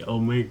 Me. Oh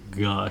my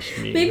gosh,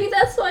 me. Maybe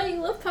that's why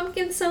you love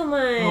pumpkin so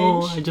much.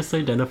 Oh, I just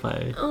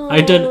identify. Oh. I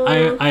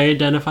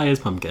identify as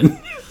pumpkin.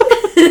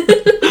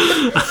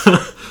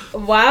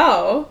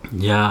 Wow.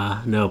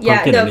 Yeah, no, pumpkin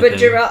Yeah, no, anything. but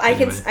Darrell,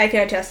 Anyway. I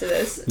can attest to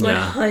this.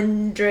 Yeah.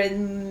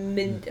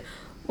 100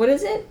 what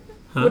is it?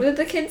 Huh? What did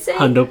the kids say?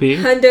 Hundo P.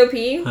 Hundo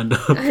P.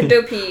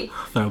 Hundo P.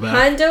 Throwback.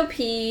 Hundo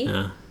P.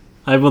 Yeah.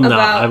 I will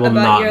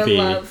not your be.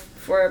 love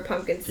for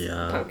pumpkin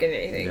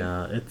anything.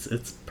 Yeah,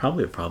 it's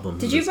probably a problem.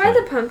 Did you buy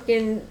the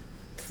pumpkin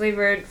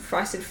flavored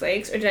Frosted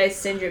Flakes, or did I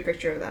send you a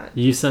picture of that?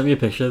 You sent me a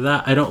picture of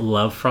that. I don't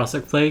love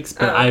Frosted Flakes,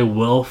 but I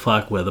will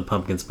fuck with a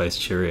pumpkin spice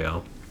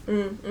Cheerio.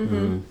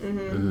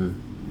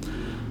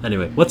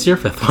 Anyway, what's your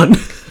 5th one?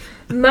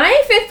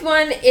 My 5th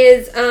one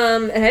is,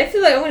 and I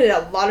feel like I'm gonna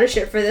get a lot of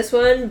shit for this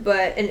one,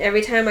 and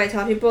every time I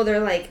tell people, they're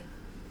like,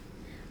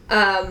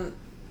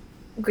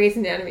 Grey's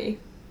Anatomy.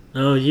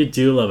 Oh, you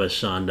do love a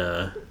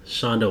Shonda.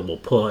 Shonda will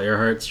pull at your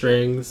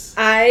heartstrings.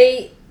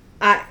 I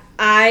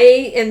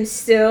am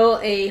still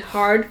a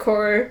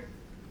hardcore,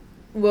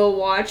 will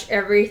watch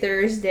every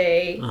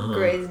Thursday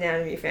Grey's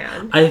Anatomy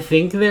fan. I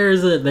think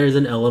there's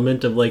an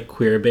element of like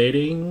queer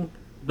baiting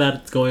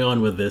that's going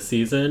on with this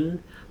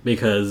season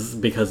because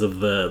of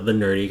the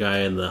nerdy guy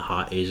and the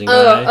hot Asian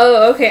guy.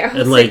 Oh, okay. I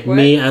was And like what?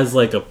 me as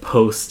like a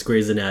post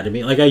Grey's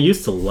Anatomy, like I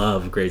used to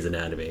love Grey's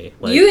Anatomy.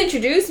 Like, you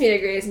introduced me to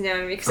Grey's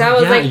Anatomy because I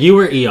was like, you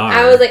were ER.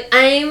 I was like,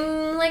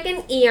 I'm like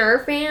an ER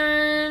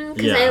fan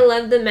because I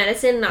love the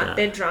medicine, not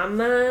the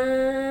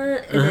drama.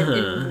 And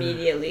then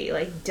immediately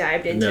like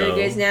dived into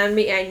Grey's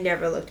Anatomy. I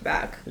never looked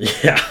back.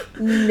 Yeah,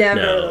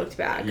 never looked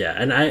back. Yeah,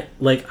 and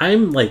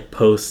I'm like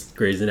post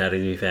Grey's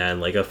Anatomy fan,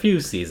 like a few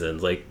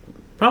seasons, like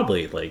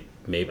probably like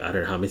maybe I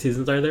don't know how many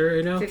seasons are there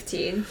right now.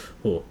 15.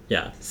 Oh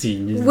yeah.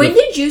 See, when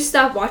did you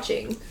stop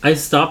watching? I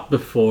stopped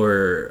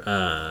before.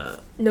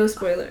 No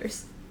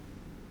spoilers.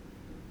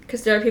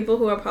 Because there are people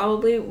who are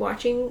probably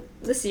watching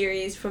the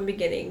series from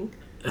beginning.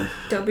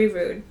 Don't be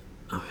rude.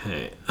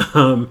 Okay.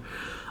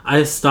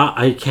 I stopped.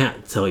 I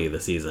can't tell you the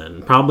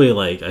season. Probably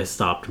like I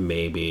stopped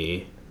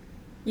maybe.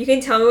 You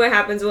can tell me what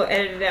happens. We'll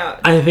edit it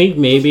out. I think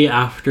maybe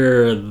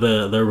after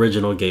the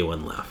original gay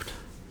one left.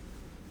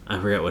 I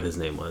forget what his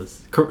name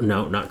was.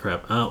 No, not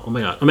Crab. Oh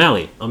my god,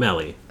 O'Malley.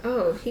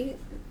 Oh,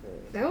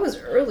 that was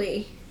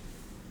early.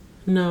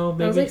 No, maybe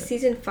That was like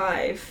season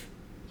 5.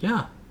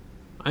 Yeah,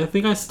 I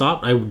think I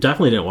stopped. I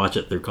definitely didn't watch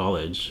it through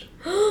college.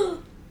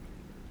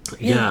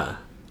 Yeah.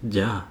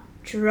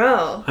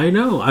 Dro. I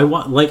know. I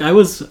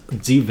was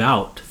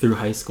devout through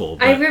high school.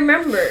 I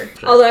remember.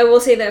 Sure. Although I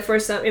will say that for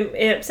some,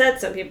 it upset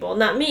some people.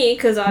 Not me,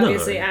 because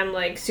obviously I'm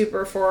like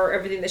super for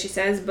everything that she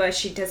says, but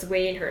she does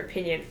weigh in her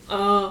opinion.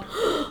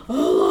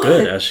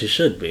 Good, as she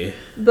should be.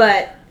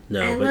 But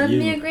no, I love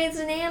me a Grey's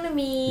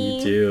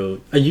Anatomy.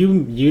 You do.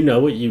 You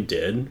know what you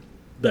did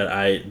that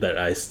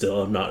I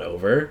still am not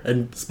over.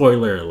 And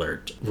spoiler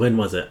alert. When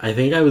was it? I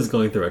think I was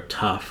going through a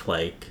tough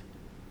breakup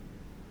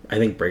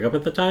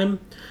at the time.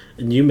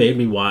 And you made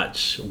me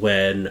watch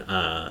when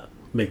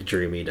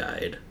McDreamy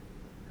died.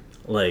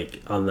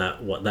 Like, on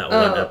that one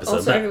episode.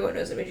 Also, everyone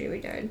knows that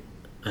McDreamy died.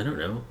 I don't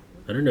know.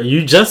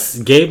 You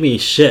just gave me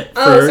shit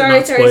for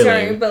not spoiling.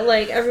 Sorry. But,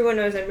 like, everyone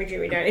knows that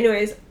McDreamy died.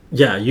 Anyways.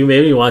 Yeah, you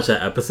made me watch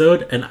that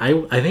episode, and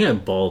I think I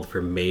bawled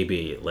for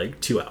maybe,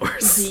 2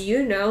 hours. Do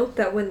you know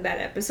that when that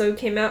episode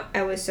came out,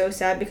 I was so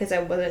sad because I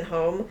wasn't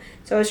home.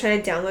 So I was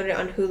trying to download it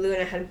on Hulu,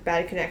 and I had a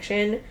bad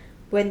connection.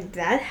 When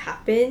that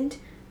happened,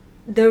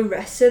 the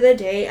rest of the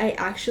day, I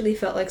actually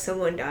felt like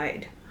someone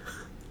died.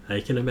 I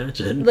can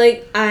imagine.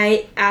 Like,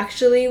 I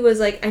actually was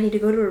like, I need to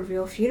go to a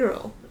real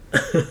funeral.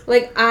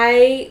 Like,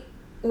 I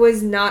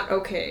was not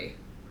okay.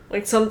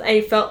 Like,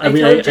 I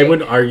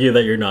wouldn't argue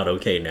that you're not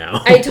okay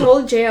now. I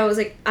told Jay, I was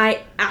like,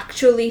 I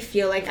actually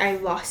feel like I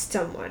lost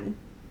someone.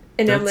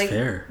 And That's I'm like,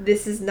 fair.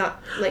 This is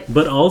not, like...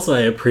 But also, I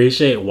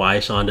appreciate why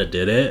Shonda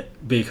did it,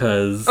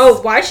 because...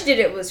 Oh, why she did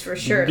it was for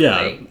sure.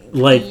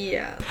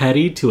 Yeah,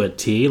 petty to a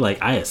T.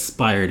 Like, I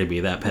aspire to be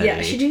that petty.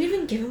 Yeah, she didn't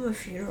even give him a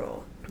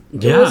funeral.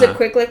 Yeah. It was a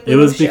quick, it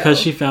was because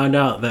she found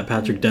out that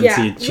Patrick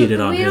Dempsey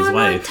cheated on his wife. We don't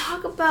want to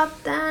talk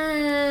about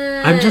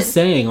that. I'm just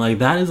saying,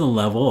 that is a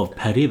level of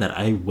petty that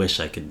I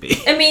wish I could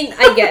be. I mean,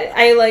 I get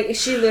it.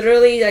 She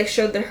literally,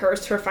 showed the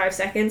hearse for 5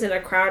 seconds in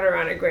a crowd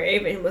around a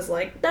grave and was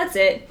like, that's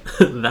it.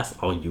 That's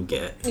all you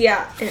get.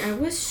 Yeah, and I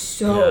was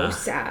so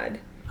sad.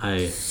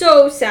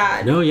 So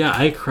sad. No, yeah,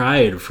 I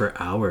cried for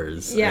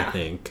hours. Yeah. I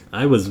think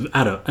I was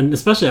at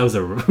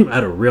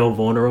a real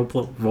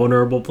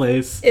vulnerable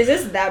place. Is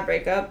this that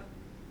breakup?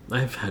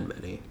 I've had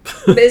many.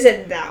 But is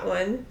it that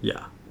one?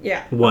 Yeah.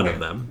 Yeah. One of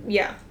them.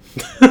 Yeah.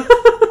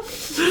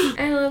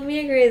 I love me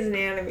a Grey's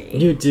Anatomy.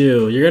 You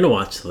do. You're gonna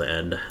watch to the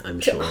end, I'm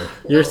sure.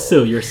 You're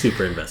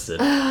super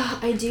invested.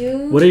 I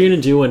do. What are you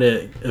gonna do when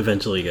it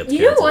eventually gets canceled?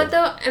 You know what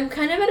though? I'm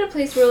kind of at a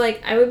place where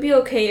I would be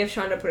okay if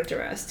Shonda put it to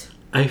rest.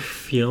 I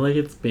feel like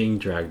it's being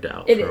dragged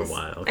out for a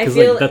while.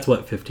 Because that's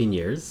what, 15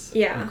 years?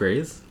 Yeah. Of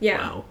Grey's? Yeah.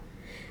 Wow.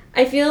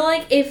 I feel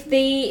like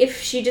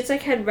if she just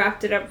had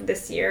wrapped it up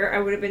this year, I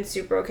would have been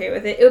super okay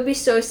with it. It would be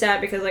so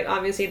sad because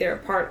obviously they're a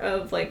part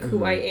of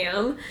who I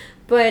am,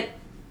 but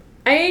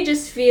I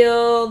just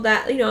feel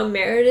that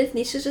Meredith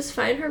needs to just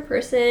find her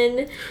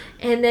person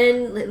and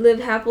then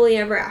live happily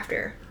ever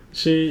after.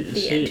 She's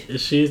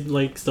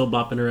still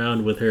bopping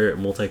around with her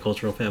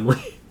multicultural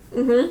family.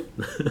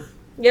 Mm-hmm.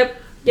 Yep.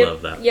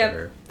 Love that for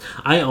her.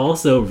 I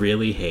also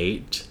really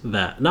hate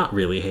that. Not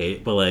really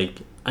hate, but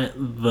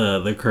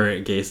the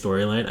current gay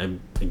storyline.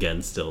 I'm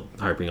again still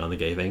harping on the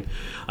gay thing,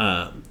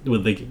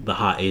 with the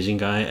hot Asian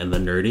guy and the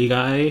nerdy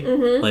guy.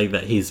 Mm-hmm.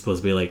 That he's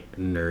supposed to be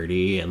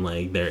nerdy and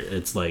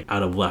it's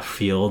out of left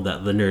field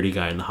that the nerdy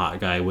guy and the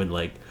hot guy would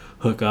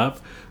hook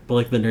up,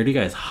 but the nerdy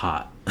guy's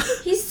hot.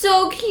 He's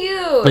so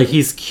cute.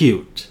 He's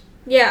cute.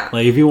 Yeah.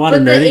 If you want a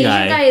nerdy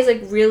guy, the Asian guy is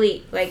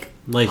really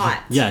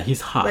hot. Yeah,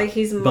 he's hot.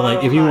 He's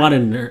but if you want a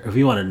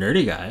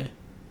nerdy guy,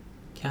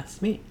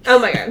 cast me. Oh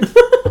my god.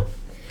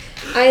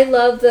 they're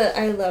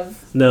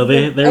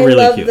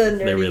really cute. The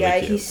nerdy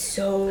guy. Cute. He's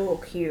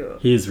so cute.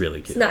 He's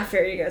really cute. It's not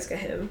fair you guys get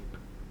him.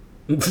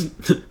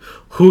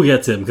 Who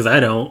gets him? Because I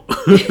don't.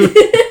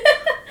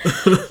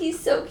 He's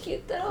so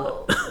cute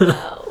though.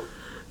 Wow.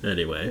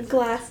 Anyway.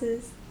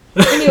 Glasses.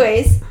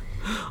 Anyways.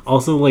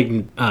 Also,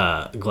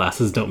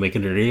 glasses don't make a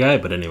nerdy guy,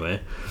 but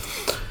anyway.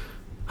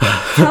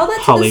 Tell that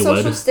to Hollywood.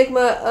 The social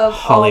stigma of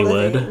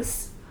Hollywood. All the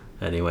things.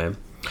 Anyway.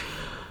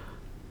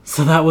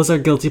 So that was our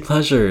guilty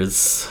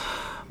pleasures.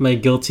 My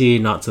guilty,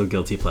 not so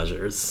guilty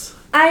pleasures.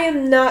 I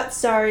am not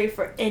sorry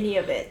for any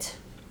of it.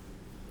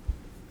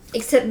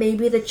 Except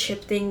maybe the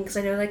chip thing, because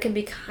I know that can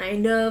be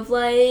kind of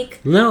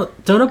No,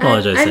 don't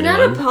apologize to anyone.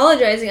 I'm not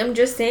apologizing, I'm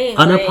just saying.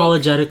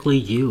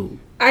 Unapologetically you.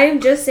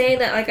 I'm just saying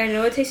that, I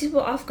know it takes people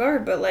off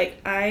guard, but,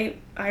 I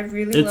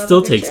really love it. It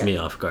still takes me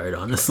off guard,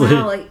 honestly.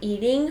 Wow,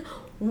 eating?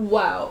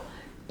 Wow.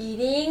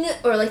 Eating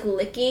or,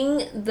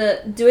 licking,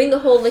 doing the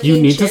whole licking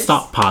You need chips. to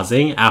stop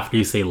pausing after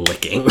you say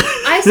licking.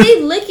 I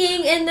say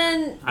licking and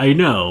then... I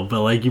know,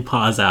 but, you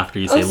pause after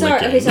you say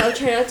licking. Okay, so I'll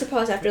try not to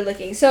pause after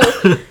licking. So,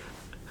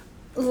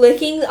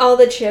 licking all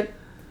the chip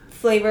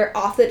flavor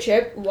off the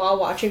chip while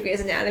watching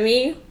Grey's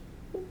Anatomy...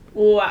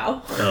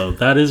 Wow. Oh,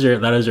 that is your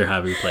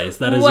happy place.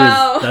 That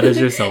is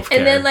your self-care.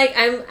 And then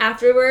I'm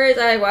afterwards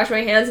I wash my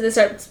hands and then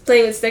start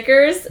playing with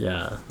stickers.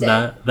 Yeah.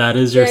 Dead. That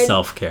is your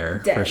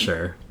self-care for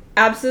sure.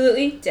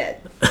 Absolutely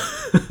dead.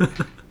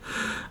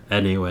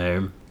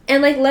 Anyway.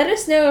 And let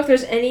us know if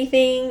there's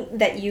anything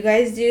that you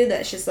guys do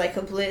that's just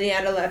completely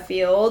out of left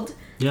field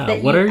Yeah.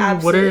 that What you are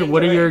absolutely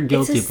what are enjoy. your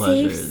guilty It's a safe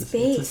pleasures?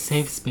 space. It's a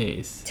safe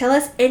space. Tell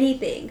us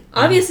anything.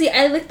 Obviously,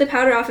 I lick the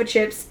powder off of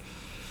chips,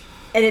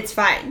 and it's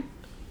fine.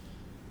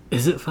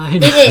 Is it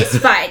fine? It is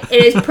fine.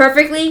 It is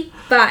perfectly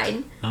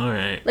fine. All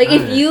right. Like, all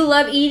if right. you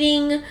love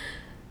eating...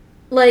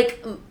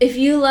 Like, if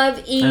you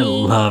love eating... I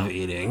love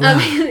eating.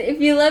 if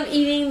you love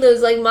eating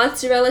those, like,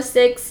 mozzarella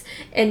sticks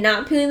and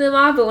not peeling them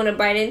off but want to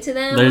bite into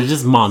them... They're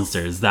just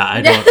monsters that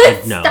I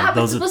don't... no, Stop,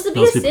 those it's supposed to be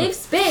those a people, safe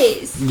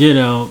space. You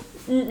know,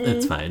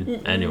 it's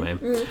fine. Anyway.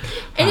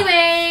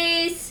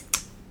 Anyways,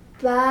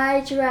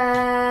 bye,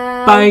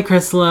 Giraffe. Bye,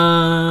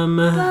 Chrislam.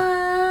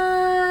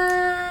 Bye.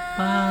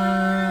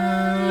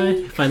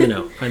 Bye. Find the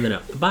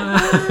note. Bye.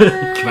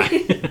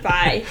 Bye.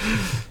 Bye.